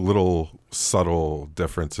just like little subtle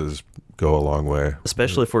differences go a long way.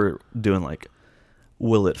 Especially if we're doing like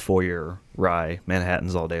Willet Foyer rye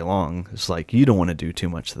Manhattans all day long. It's like you don't want to do too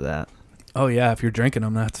much to that. Oh yeah, if you're drinking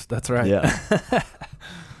them, that's right. Yeah.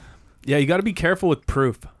 Yeah, you got to be careful with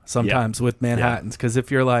proof sometimes with Manhattans, because if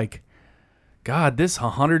you're like, God, this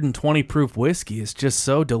 120 proof whiskey is just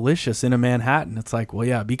so delicious in a Manhattan, it's like, well,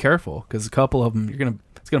 yeah, be careful, because a couple of them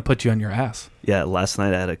it's gonna put you on your ass. Yeah, last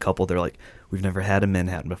night I had a couple. They're like, we've never had a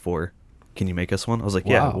Manhattan before. Can you make us one? I was like,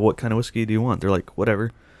 yeah. Wow. What kind of whiskey do you want? They're like,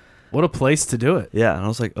 whatever. What a place to do it. Yeah, and I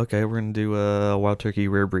was like, okay, we're gonna do a Wild Turkey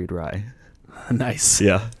rare breed rye. Nice.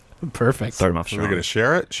 Yeah, Perfect. start them off So they're strong. gonna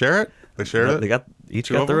share it? Share it? They share Yeah, it? they got each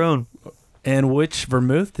 2 got of their them? own. And which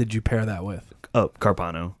vermouth did you pair that with? Oh,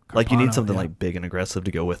 Carpano. Like you need Carpano, something yeah. like big and aggressive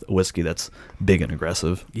to go with a whiskey that's big and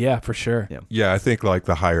aggressive. Yeah, for sure. Yeah. Yeah, I think like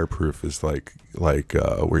the higher proof is like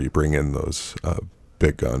where you bring in those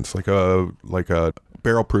big guns, like a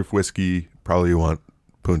barrel proof whiskey. Probably you want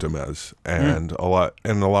Punta Mez and a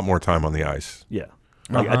lot more time on the ice. Yeah.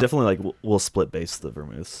 Like, I Uh-huh. definitely like we'll split base the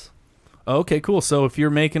vermouths. Okay, cool. So if you're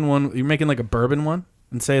making like a bourbon one,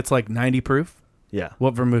 and say it's like 90 proof, Yeah.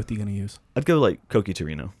 what vermouth are you gonna use? I'd go like Coqui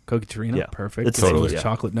Torino. Coqui Torino. Yeah. Perfect. It's Get totally- those yeah.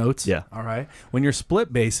 chocolate notes. Yeah. All right. When you're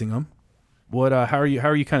split basing them, what? How are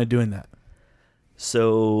you kind of doing that?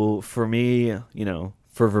 So for me,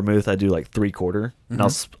 for vermouth, I do like 3/4, and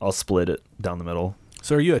I'll split it down the middle.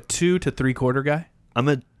 So are you a 2 to 3/4 guy? I'm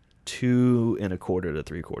a 2 1/4 to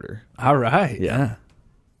 3/4. All right. Yeah.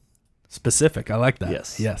 Specific. I like that.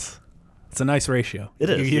 Yes. Yes. It's a nice ratio. It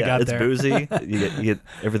is. You yeah, got it's there. boozy. You get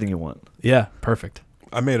everything you want. Yeah. Perfect.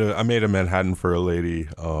 I made a Manhattan for a lady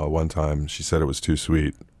one time. She said it was too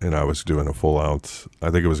sweet, and I was doing a full ounce.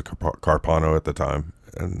 I think it was a Carpano at the time,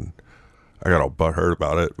 and I got all butthurt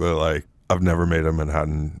about it. But like, I've never made a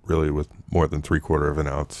Manhattan really with more than 3/4 of an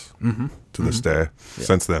ounce to this day.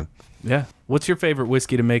 Since then, Yeah. What's your favorite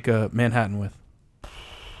whiskey to make a Manhattan with?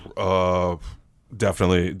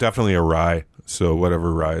 definitely a rye. So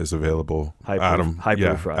whatever rye is available. High proof- Adam, high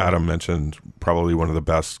proof rye. Adam mentioned probably one of the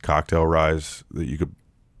best cocktail ryes that you could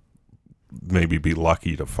maybe be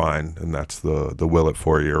lucky to find, and that's the Willet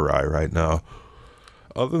Foyer rye right now.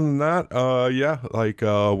 Other than that, yeah, like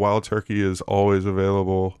Wild Turkey is always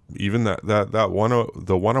available. Even the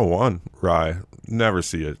 101 rye, never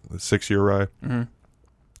see it. The 6-year rye,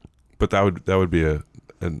 but that would be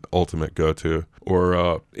an ultimate go-to.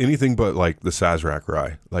 Or anything but like the Sazerac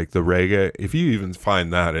rye, like the Reggae. If you even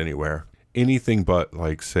find that anywhere, anything but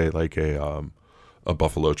like say like a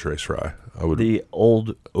Buffalo Trace rye, I would. The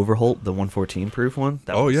old Overholt, the 114 proof one.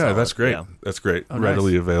 Oh yeah, solid. that's great. Yeah. That's great. Oh,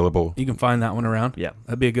 Readily nice. available. You can find that one around. Yeah.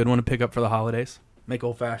 That'd be a good one to pick up for the holidays. Make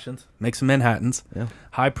old fashions. Make some Manhattans. Yeah.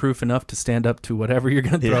 High proof enough to stand up to whatever you're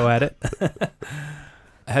going to throw at it.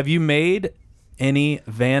 Have you made any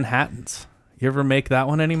Van Hattens? You ever make that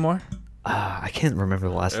one anymore? I can't remember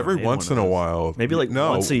the last time. Every once in a while, Maybe like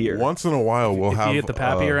once a year. Once in a while, we'll If have you get the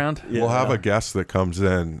pappy around? We'll have a guest that comes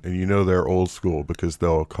in, and you know they're old school because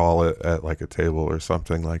they'll call it at like a table or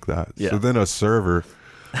something like that. Yeah. So then a server,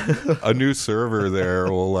 a new server there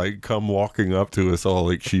will like come walking up to us all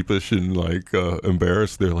like sheepish and like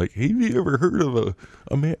embarrassed. They're like, "Hey, have you ever heard of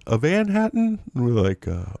a Van Hatten?" And we're like,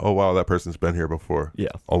 "Oh wow, that person's been here before. Yeah.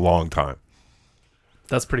 A long time."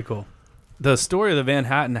 That's pretty cool. The story of the Van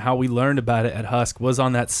Hatten, how we learned about it at Husk, was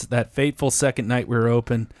on that fateful second night we were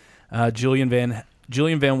open. Julian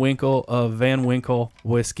Van Winkle of Van Winkle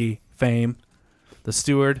Whiskey fame, the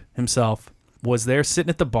steward himself, was there sitting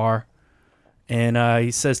at the bar, and he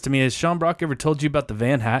says to me, "Has Sean Brock ever told you about the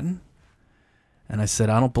Van Hatten?" And I said,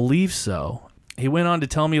 "I don't believe so." He went on to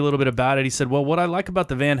tell me a little bit about it. He said, "Well, what I like about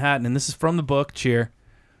the Van Hatten," and this is from the book, cheer,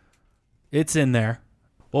 it's in there.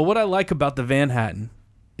 "Well, what I like about the Van Hatten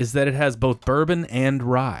is that it has both bourbon and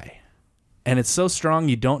rye. And it's so strong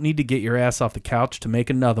you don't need to get your ass off the couch to make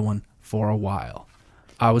another one for a while."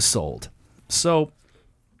 I was sold. So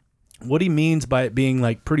what he means by it being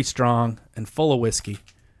like pretty strong and full of whiskey,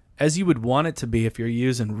 as you would want it to be if you're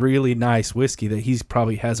using really nice whiskey that he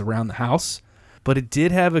probably has around the house. But it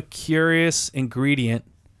did have a curious ingredient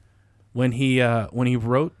when he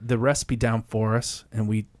wrote the recipe down for us, and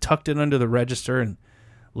we tucked it under the register and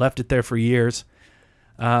left it there for years.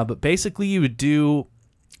 But basically you would do,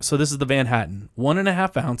 so this is the Van Hatten,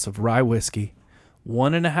 1.5 ounce of rye whiskey,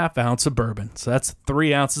 1.5 ounce of bourbon. So that's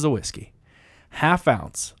 3 ounces of whiskey, 1/2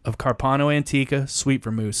 ounce of Carpano Antica sweet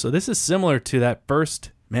vermouth. So this is similar to that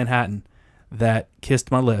first Manhattan that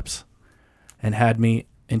kissed my lips and had me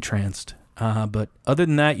entranced. But other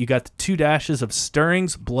than that, you got the 2 dashes of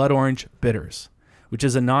Stirring's Blood Orange Bitters, which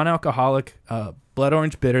is a non-alcoholic blood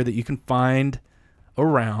orange bitter that you can find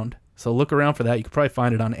around. So look around for that. You could probably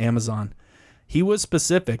find it on Amazon. He was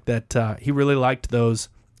specific that he really liked those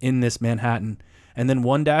in this Manhattan. And then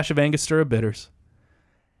 1 dash of Angostura bitters.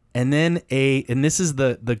 And then and this is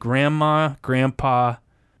the grandpa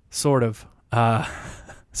sort of,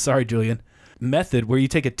 sorry, Julian, method where you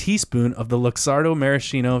take a teaspoon of the Luxardo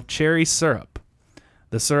Maraschino cherry syrup.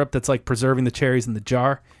 The syrup that's like preserving the cherries in the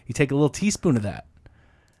jar. You take a little teaspoon of that.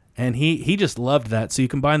 And he just loved that. So you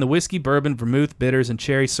combine the whiskey, bourbon, vermouth, bitters, and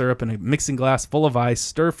cherry syrup in a mixing glass full of ice.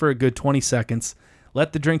 Stir for a good 20 seconds.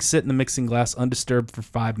 Let the drink sit in the mixing glass undisturbed for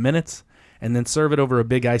 5 minutes. And then serve it over a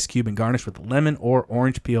big ice cube and garnish with lemon or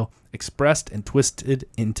orange peel expressed and twisted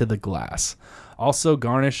into the glass. Also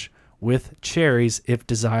garnish with cherries if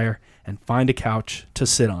desire, and find a couch to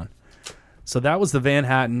sit on. So that was the Van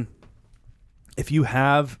Hatten. If you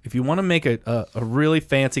want to make a really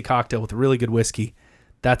fancy cocktail with really good whiskey,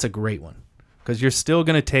 that's a great one, because you're still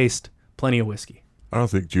going to taste plenty of whiskey. I don't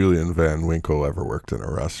think Julian Van Winkle ever worked in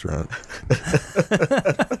a restaurant.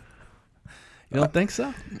 You don't think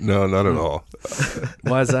so? No, not at all.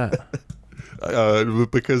 Why is that?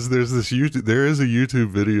 Because there is a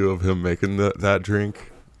YouTube video of him making that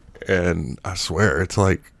drink, and I swear it's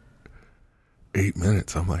like 8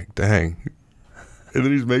 minutes. I'm like, dang. And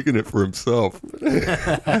then he's making it for himself.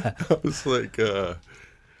 I was like,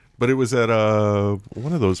 but it was at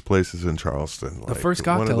one of those places in Charleston. The first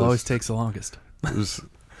cocktail always takes the longest. It was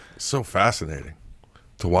so fascinating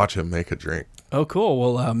to watch him make a drink. Oh, cool.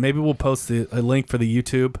 Well, maybe we'll post a link for the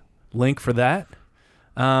YouTube link for that.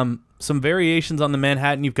 Some variations on the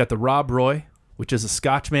Manhattan. You've got the Rob Roy, which is a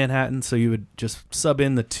Scotch Manhattan. So you would just sub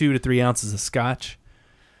in the 2 to 3 ounces of Scotch.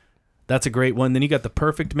 That's a great one. Then you got the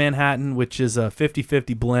Perfect Manhattan, which is a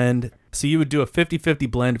 50-50 blend. So you would do a 50-50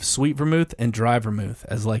 blend of sweet vermouth and dry vermouth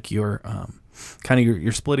as like your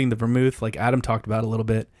you're splitting the vermouth, like Adam talked about a little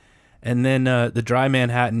bit. And then the Dry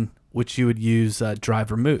Manhattan, which you would use dry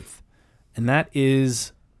vermouth. And that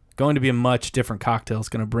is going to be a much different cocktail. It's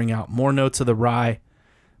going to bring out more notes of the rye,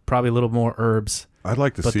 probably a little more herbs. I'd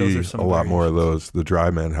like to see a lot more of those, the dry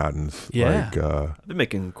Manhattans. Yeah. I've been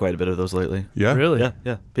making quite a bit of those lately. Yeah? Really?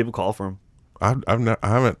 Yeah. People call for them. I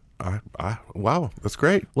haven't Wow, that's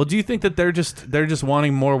great. Well, do you think that they're just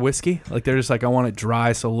wanting more whiskey? Like they're just like, I want it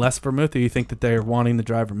dry, so less vermouth, or you think that they're wanting the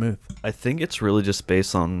dry vermouth? I think it's really just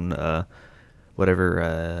based on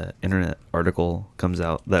whatever internet article comes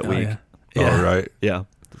out that week. Yeah. All right. Yeah.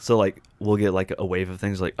 So like we'll get like a wave of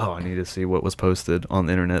things like, oh, I need to see what was posted on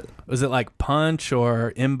the internet. Was it like Punch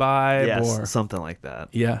or Imbibe Yes, or something like that.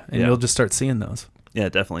 yeah? And Yeah. you'll just start seeing those. Yeah,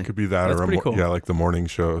 definitely. Could be that, That's or pretty cool. yeah, like the morning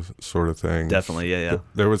show sort of thing. Definitely, yeah.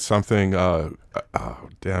 There was something. Oh,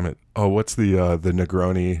 damn it! Oh, what's the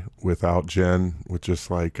Negroni without gin with just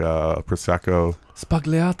like prosecco?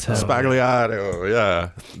 Spagliato. Spagliato.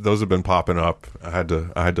 Yeah, those have been popping up. I had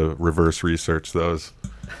to reverse research those.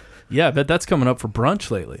 Yeah, but that's coming up for brunch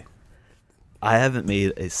lately. I haven't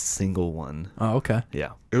made a single one. Oh, okay.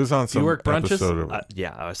 Yeah. It was on some work brunches? episode of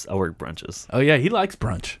I work brunches. Oh yeah, he likes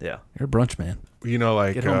brunch. Yeah. You're a brunch man.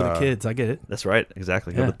 like Get home to the kids. I get it. That's right.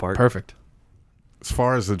 Exactly. Go Yeah, to the park. perfect. As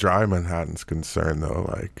far as the dry Manhattan's concerned, though,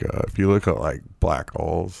 like if you look at like black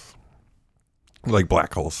holes, like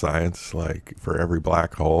black hole science, like for every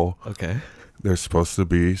black hole, Okay. there's supposed to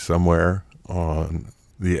be somewhere on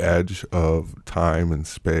the edge of time and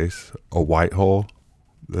space a white hole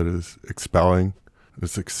that is expelling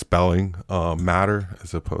matter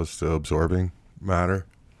as opposed to absorbing matter.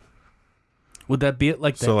 Would that be at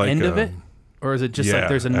like the So, like, end of it, or is it just like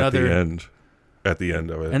there's another? at the end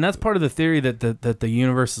of it. And that's part of the theory that the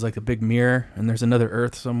universe is like a big mirror, and there's another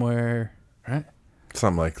Earth somewhere, right?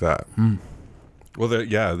 Something like that. Well, they're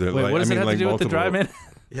Wait, like, what does it have like to do with the dry man?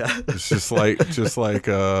 Yeah. It's just like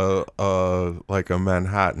a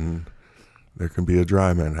Manhattan. There can be a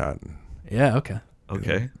dry Manhattan. Yeah. Okay.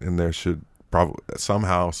 Okay. And there should probably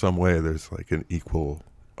somehow, some way, there's like an equal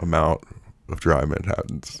amount of dry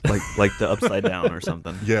Manhattans. like the upside down or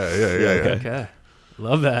something. Yeah. Okay.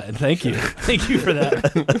 Love that. And thank you. Thank you for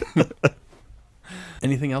that.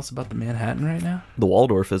 Anything else about the Manhattan right now? The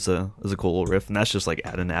Waldorf is a cool little riff, and that's just like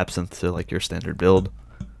adding absinthe to like your standard build.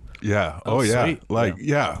 Yeah. Oh, Oh, yeah. sweet. Like,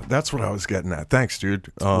 yeah, that's what I was getting at. Thanks, dude.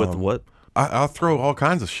 With what? I'll throw all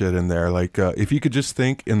kinds of shit in there. Like, if you could just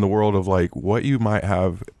think in the world of like what you might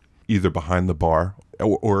have either behind the bar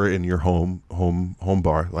or in your home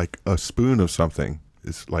bar, like a spoon of something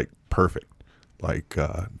is like perfect, like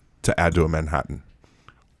to add to a Manhattan,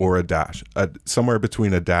 or a dash, somewhere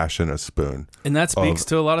between a dash and a spoon. And that speaks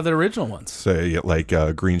to a lot of the original ones. Say like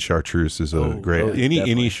green chartreuse is a great any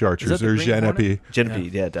definitely. chartreuse. Is that the Or green Genepi.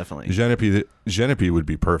 Genepi, yeah, definitely. Genepi would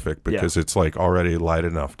be perfect because it's like already light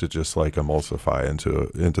enough to just like emulsify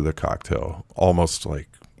into the cocktail, almost like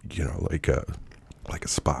like a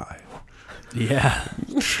spy. Yeah.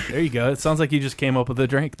 There you go. It sounds like you just came up with a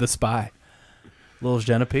drink, the Spy. Little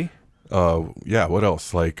Genepi. Yeah. What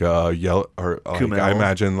else? Like yellow, or like, Cumel. I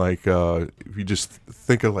imagine like if you just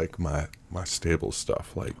think of like my stable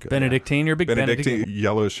stuff, like Benedictine. You're a big Benedictine.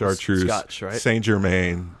 yellow chartreuse, Scotch, right? Saint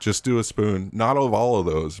Germain. Just do a spoon, not of all of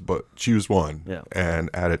those, but choose one, Yeah. and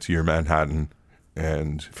add it to your Manhattan,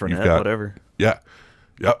 and Fernet, you've got whatever. Yeah,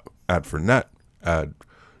 yep. Add Fernet. Add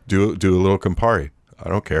do a little Campari. I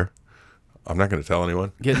don't care. I'm not going to tell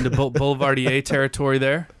anyone. Get into Boulevardier territory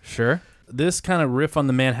there. Sure. This kind of riff on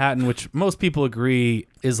the Manhattan, which most people agree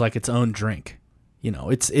is like its own drink.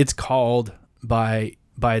 It's called by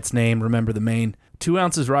its name. Remember the Maine. 2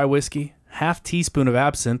 ounces rye whiskey, half teaspoon of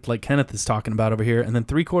absinthe, like Kenneth is talking about over here, and then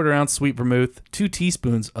 3/4 ounce sweet vermouth, 2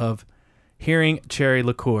 teaspoons of Heering cherry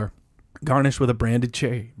liqueur, garnished with a brandied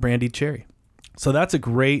cherry. So that's a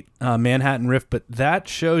great Manhattan riff, but that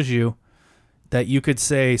shows you that you could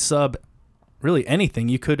say really anything.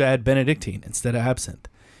 You could add Benedictine instead of absinthe.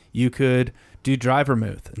 You could do dry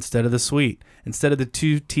vermouth instead of the sweet. Instead of the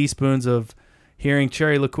 2 teaspoons of Heering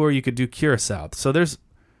cherry liqueur, you could do Curacao. So there's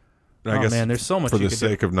there's so much for you the could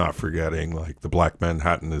sake of not forgetting, like the Black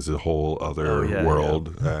Manhattan is a whole other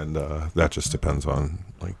world, and that just depends on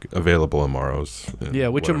like available Amaros.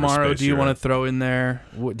 Which Amaro do you want to throw in there?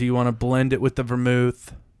 What do you want to blend it with the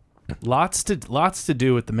vermouth? Lots to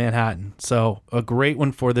do with the Manhattan. So a great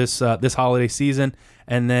one for this holiday season.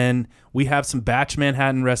 And then we have some batch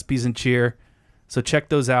Manhattan recipes in Cheer. So check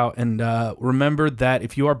those out. And remember that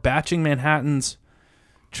if you are batching Manhattans,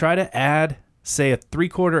 try to add, say,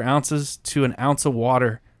 3/4 ounces to an ounce of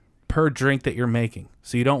water per drink that you're making.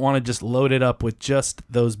 So you don't want to just load it up with just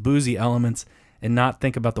those boozy elements and not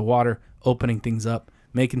think about the water opening things up,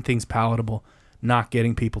 making things palatable, not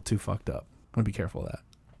getting people too fucked up. I'm going to be careful of that.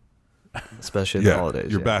 Especially at the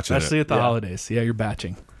holidays. You're batching Especially it. at the holidays. Yeah, you're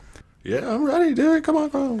batching. Yeah, I'm ready, dude. Come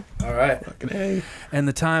on. All right. Fucking A. And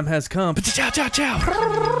the time has come. Chow, chow, chow.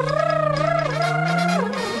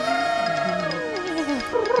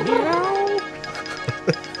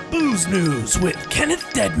 Booze News with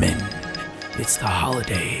Kenneth Deadman. It's the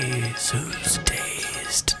holidays. Who's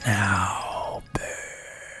dazed now?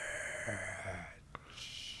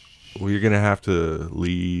 Well, you're gonna have to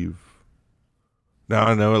leave. Now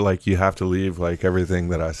I know, like, you have to leave like everything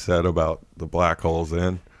that I said about the black holes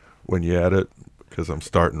in when you edit, because I'm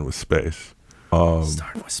starting with space.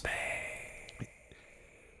 Start with space.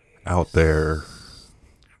 Out there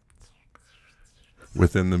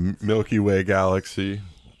within the Milky Way galaxy,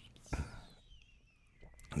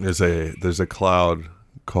 there's a cloud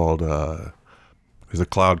called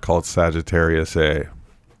Sagittarius A.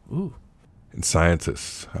 Ooh. And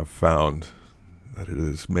scientists have found that it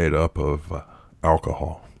is made up of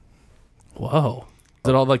alcohol. Whoa. Is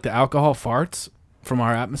it all like the alcohol farts from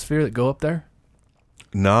our atmosphere that go up there?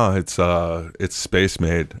 No, it's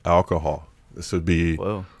space-made alcohol. This would be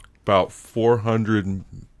Whoa. about 400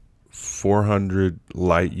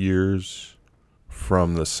 light years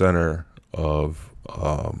from the center of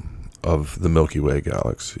the Milky Way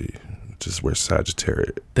galaxy, which is where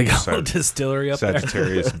Sagittarius. They got a distillery up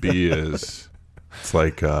Sagittarius B is. It's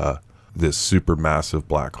like this supermassive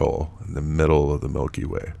black hole in the middle of the Milky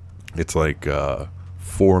Way. It's like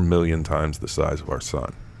 4 million times the size of our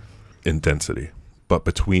sun in density. But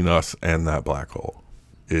between us and that black hole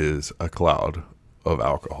is a cloud of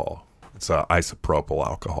alcohol. It's isopropyl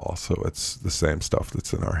alcohol, so it's the same stuff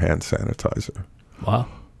that's in our hand sanitizer. there. Wow.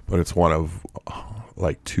 But it's one of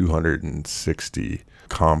like 260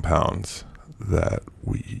 compounds that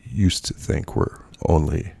we used to think were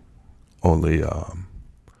only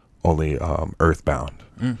earthbound.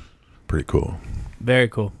 Pretty cool. Very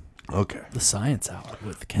cool. Okay. The Science Hour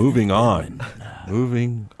with Kenneth Moving Deadman. on.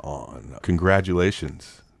 Moving on.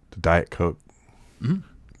 Congratulations to Diet Coke.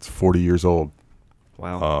 It's 40 years old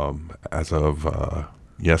Wow. as of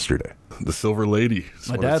yesterday. The Silver Lady.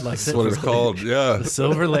 My dad likes That's it. what it's called. Yeah. The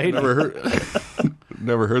Silver Lady.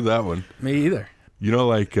 Never heard that one. Me either. You know,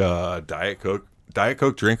 like Diet Coke. Diet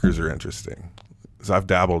Coke drinkers are interesting. 'Cause I've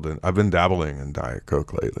been dabbling in Diet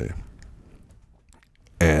Coke lately.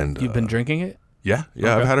 And You've been drinking it? yeah, Okay.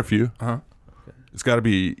 I've had a few. Uh-huh. It's got to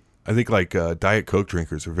be. I think like Diet Coke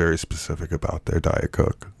drinkers are very specific about their Diet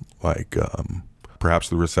Coke. Like perhaps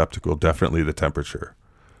the receptacle, definitely the temperature.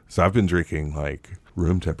 So I've been drinking like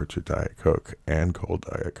room temperature Diet Coke and cold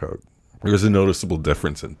Diet Coke. There's a noticeable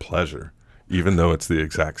difference in pleasure, even though it's the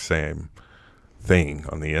exact same thing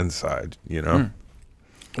on the inside. You know,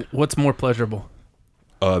 What's more pleasurable?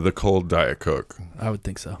 The cold Diet Coke. I would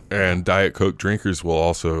think so. And Diet Coke drinkers will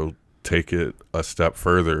also take it a step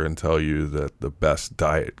further and tell you that the best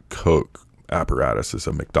Diet Coke apparatus is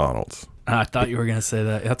a McDonald's. I thought you were going to say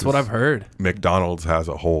that. That's what I've heard. McDonald's has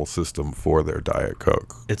a whole system for their Diet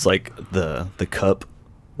Coke. It's like the cup,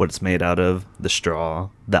 what it's made out of, the straw,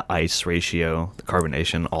 the ice ratio, the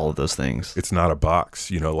carbonation, all of those things. It's not a box,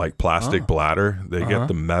 you know, like plastic bladder. They get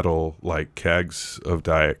the metal like kegs of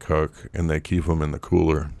Diet Coke and they keep them in the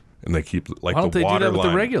cooler. And they keep like Why don't the they do water that with line.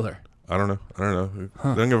 the regular? I don't know.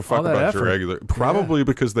 They don't give a fuck All that about effort. your regular. Probably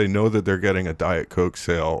because they know that they're getting a Diet Coke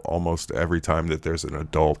sale almost every time that there's an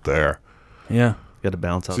adult there. Yeah. You got to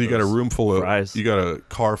balance out. So you got a those room full of, fries. you got a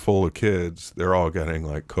car full of kids. They're all getting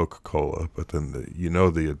like Coca-Cola, but then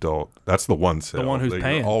the adult. That's the one sale. one who's that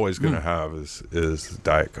paying. You're always going to have is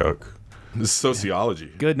Diet Coke. This is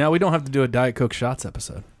sociology. Good. Now we don't have to do a Diet Coke shots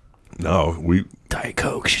episode. No, we Diet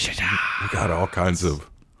Coke. got all kinds of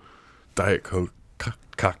Diet Coke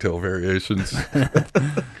cocktail variations.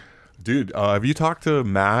 Dude, have you talked to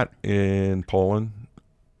Matt in Poland?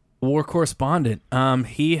 War correspondent.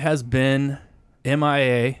 He has been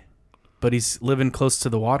MIA, but he's living close to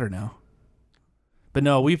the water now. But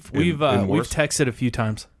no, we've texted a few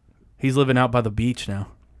times. He's living out by the beach now.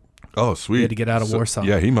 Oh, sweet. He had to get out of Warsaw.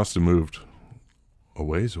 Yeah, he must have moved a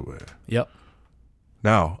ways away. Yep.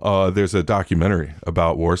 Now, there's a documentary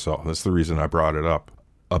about Warsaw. That's the reason I brought it up.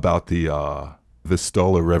 About the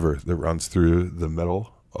Vistola River that runs through the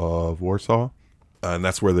middle of Warsaw. And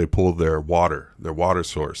that's where they pull their water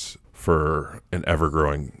source for an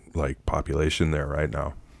ever-growing like population there right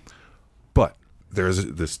now. But there's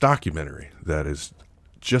this documentary that is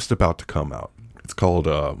just about to come out. It's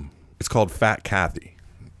called Fat Kathy.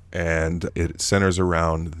 And it centers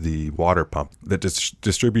around the water pump that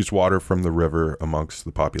distributes water from the river amongst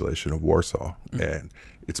the population of Warsaw. And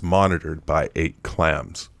it's monitored by 8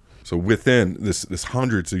 clams. So within this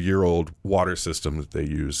hundreds of year old water system that they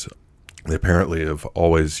use, they apparently have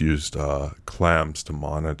always used clams to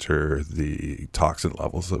monitor the toxin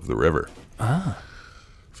levels of the river.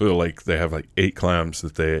 So like they have like 8 clams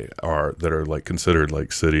that are like considered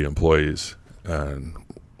like city employees, and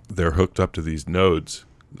they're hooked up to these nodes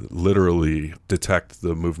literally detect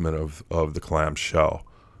the movement of the clam shell.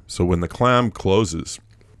 So when the clam closes,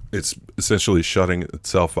 it's essentially shutting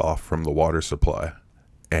itself off from the water supply.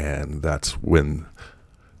 And that's when,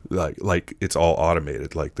 like it's all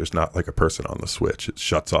automated. Like there's not like a person on the switch. It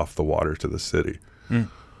shuts off the water to the city.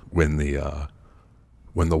 When the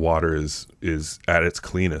water is at its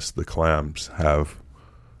cleanest, the clams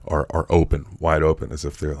are open, wide open, as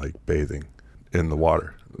if they're like bathing in the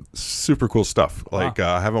water. Super cool stuff. Like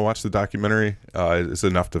I haven't watched the documentary. It's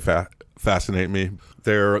enough to fascinate me.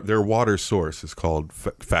 Their water source is called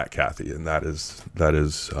Fat Kathy, and that is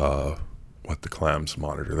what the clams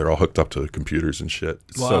monitor. They're all hooked up to computers and shit.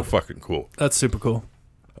 It's so fucking cool. That's super cool.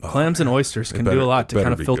 Clams and oysters can do a lot to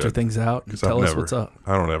kind of filter things out and tell us what's up.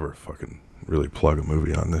 I don't ever fucking really plug a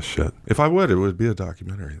movie on this shit. If I would, it would be a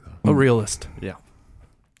documentary though. A realist. Yeah.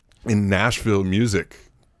 In Nashville music,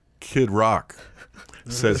 Kid Rock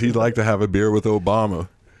says he'd like to have a beer with Obama,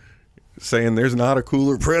 saying there's not a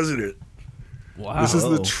cooler president. Wow. This is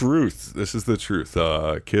the truth. This is the truth.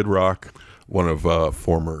 Kid Rock, one of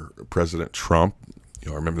former President Trump,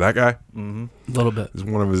 you remember that guy? A little bit. Is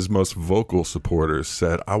one of his most vocal supporters,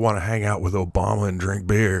 said, I want to hang out with Obama and drink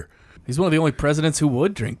beer. He's one of the only presidents who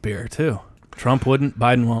would drink beer, too. Trump wouldn't.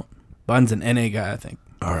 Biden won't. Biden's an NA guy, I think.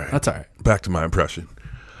 All right. That's all right. Back to my impression.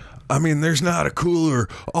 I mean, there's not a cooler.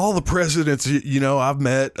 All the presidents, I've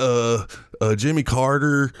met, Jimmy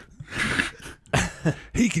Carter.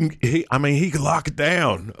 He can lock it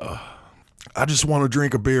down. I just want to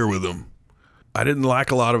drink a beer with him. I didn't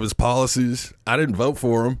like a lot of his policies. I didn't vote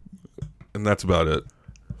for him. And that's about it.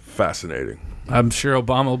 Fascinating. I'm sure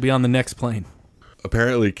Obama will be on the next plane.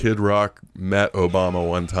 Apparently, Kid Rock met Obama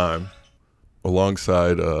one time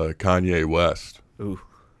alongside Kanye West. Ooh.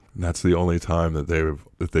 And that's the only time that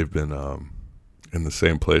they've been in the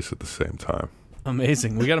same place at the same time.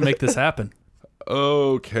 Amazing. We got to make this happen.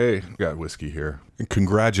 Okay, got whiskey here. And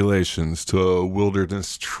congratulations to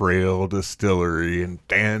Wilderness Trail Distillery in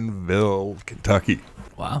Danville, Kentucky,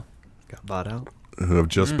 Wow. Got bought out. who have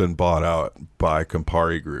just been bought out by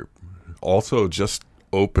Campari Group. Also just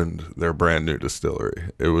opened their brand new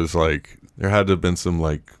distillery. It was like, there had to have been some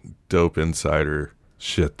like dope insider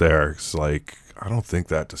shit there. It's like, I don't think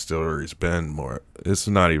that distillery's been more, it's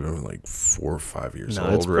not even like 4 or 5 years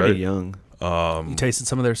old, it's pretty right? young. You tasted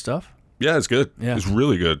some of their stuff? Yeah, it's good. Yeah. It's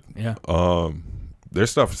really good. Yeah. Their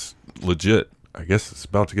stuff's legit. I guess it's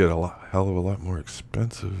about to get hell of a lot more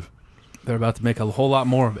expensive. They're about to make a whole lot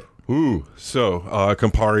more of it. Ooh. So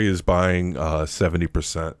Campari is buying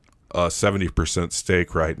 70%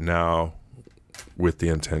 stake right now with the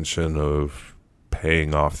intention of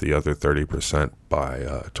paying off the other 30% by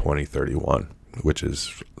 2031, which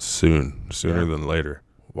is sooner than later.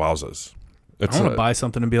 Wowzers. I want to buy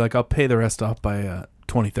something and be like, I'll pay the rest off by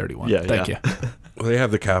 2031. Yeah, Thank you. Well, they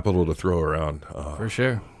have the capital to throw around. For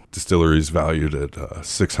sure. Distillery's valued at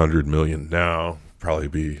 $600 million now.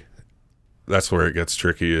 That's where it gets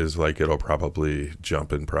tricky. Is like it'll probably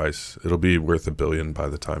jump in price. It'll be worth $1 billion by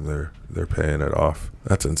the time they're paying it off.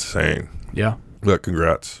 That's insane. Yeah. But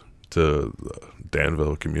congrats to the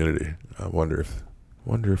Danville community. I wonder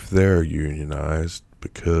if they're unionized,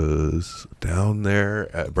 because down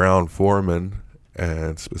there at Brown-Forman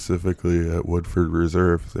and specifically at Woodford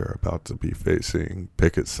Reserve, they're about to be facing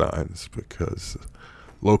picket signs because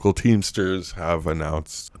local Teamsters have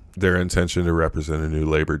announced their intention to represent a new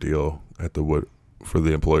labor deal at for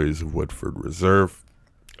the employees of Woodford Reserve.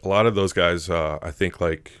 A lot of those guys, I think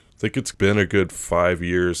it's been a good 5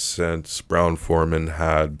 years since Brown-Forman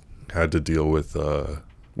had to deal with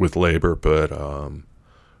labor, but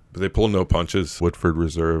they pull no punches. Woodford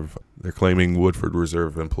Reserve, they're claiming Woodford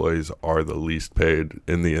Reserve employees are the least paid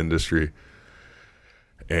in the industry,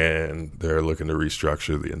 and they're looking to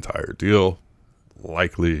restructure the entire deal,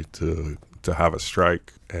 likely to have a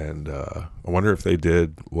strike. And I wonder if they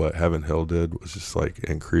did what Heaven Hill did, was just like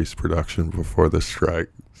increase production before the strike.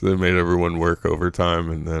 So they made everyone work overtime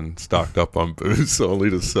and then stocked up on booze only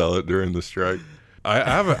to sell it during the strike. Why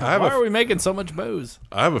are we making so much booze?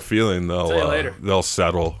 I have a feeling later. they'll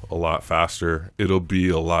settle a lot faster. It'll be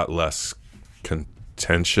a lot less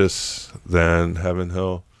contentious than Heaven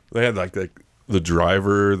Hill. They had like the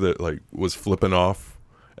driver that like was flipping off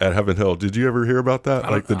at Heaven Hill. Did you ever hear about that?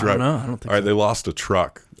 I don't know. I don't think All right, so. they lost a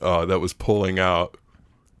truck that was pulling out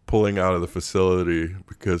of the facility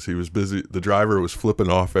because he was busy. The driver was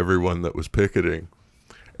flipping off everyone that was picketing,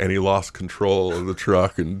 and he lost control of the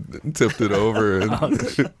truck and tipped it over,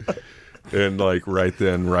 and and like right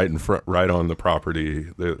in front, right on the property,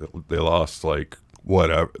 they lost like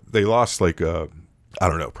whatever. They lost like I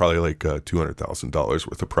don't know, probably like $200,000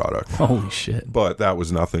 worth of product. Holy shit. But that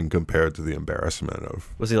was nothing compared to the embarrassment of.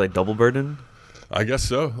 Was he like double burdened? I guess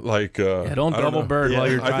so. Like, Yeah, don't I double know. bird while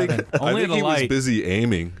you're I driving. think, Only I think the he was light. busy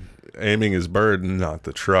aiming his bird and not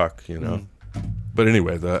the truck, you know. But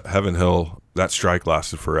anyway, the Heaven Hill, that strike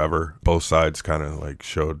lasted forever. Both sides kind of like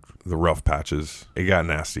showed the rough patches. It got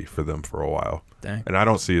nasty for them for a while. Dang. And I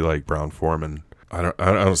don't see like Brown Foreman. I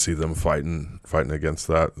don't see them fighting against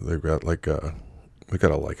that. They've got like a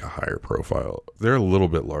higher profile. They're a little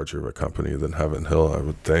bit larger of a company than Heaven Hill, I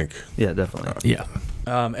would think. Yeah, definitely. Yeah.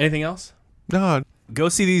 Anything else? No, Go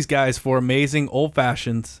see these guys for amazing old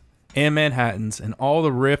fashions and Manhattans and all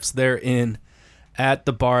the riffs they're in at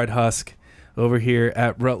the bar at Husk over here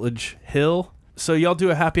at Rutledge Hill. So y'all do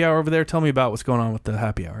a happy hour over there. Tell me about what's going on with the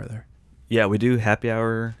happy hour there. Yeah, we do happy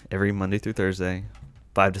hour every Monday through Thursday,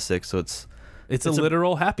 5 to 6. So It's a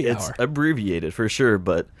literal happy it's hour. abbreviated for sure,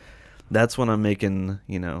 but that's when I'm making,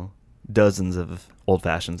 dozens of old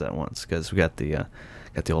fashions at once, because we got the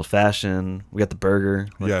old fashioned, we got the burger.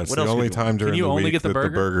 yeah, it's what the else only could you want? time during you the only week get the that the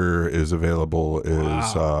burger? burger is available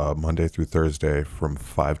is Wow. Monday through Thursday from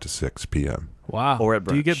 5 to 6 p.m. Wow. Or at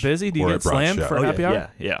Do you get brunch. busy? Do you Or get at brunch, slammed yeah. for Oh, happy hour?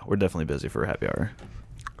 Yeah, we're definitely busy for happy hour.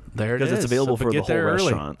 There it Because is. it's available So, for but the get there whole early.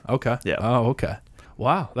 restaurant. Okay. Yeah. Oh, okay.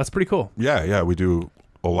 Wow. That's pretty cool. Yeah, we do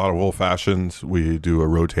a lot of old fashions. We do a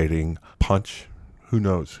rotating punch. Who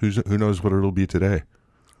knows? Who knows what it'll be today?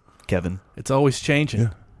 Kevin. It's always changing. Yeah.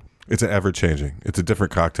 It's ever changing. It's a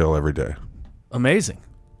different cocktail every day. Amazing.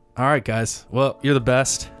 All right, guys. Well, you're the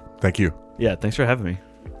best. Thank you. Yeah, thanks for having me.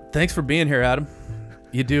 Thanks for being here, Adam.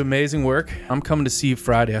 You do amazing work. I'm coming to see you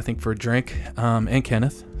Friday, I think, for a drink, and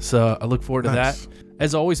Kenneth. So I look forward to Nice. that.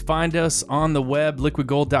 As always, find us on the web,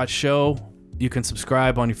 liquidgold.show. You can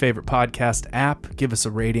subscribe on your favorite podcast app. Give us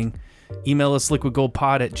a rating. Email us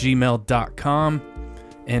liquidgoldpod@gmail.com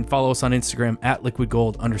and follow us on Instagram at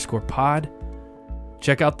liquidgold_pod.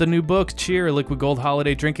 Check out the new book, Cheer, a Liquid Gold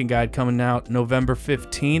Holiday Drinking Guide, coming out November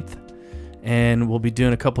 15th. And we'll be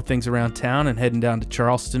doing a couple things around town and heading down to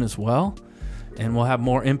Charleston as well. And we'll have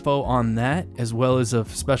more info on that, as well as a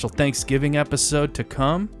special Thanksgiving episode to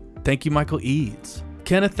come. Thank you, Michael Eads.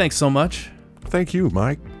 Kenneth, thanks so much. Thank you,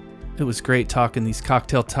 Mike. It was great talking these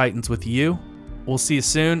cocktail titans with you. We'll see you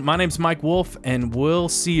soon. My name's Mike Wolf, and we'll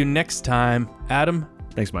see you next time. Adam,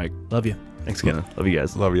 Thanks, Mike. love you. Thanks, Kevin. Love you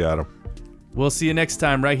guys. Love you, Adam. We'll see you next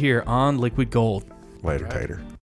time right here on Liquid Gold. Later, Tater.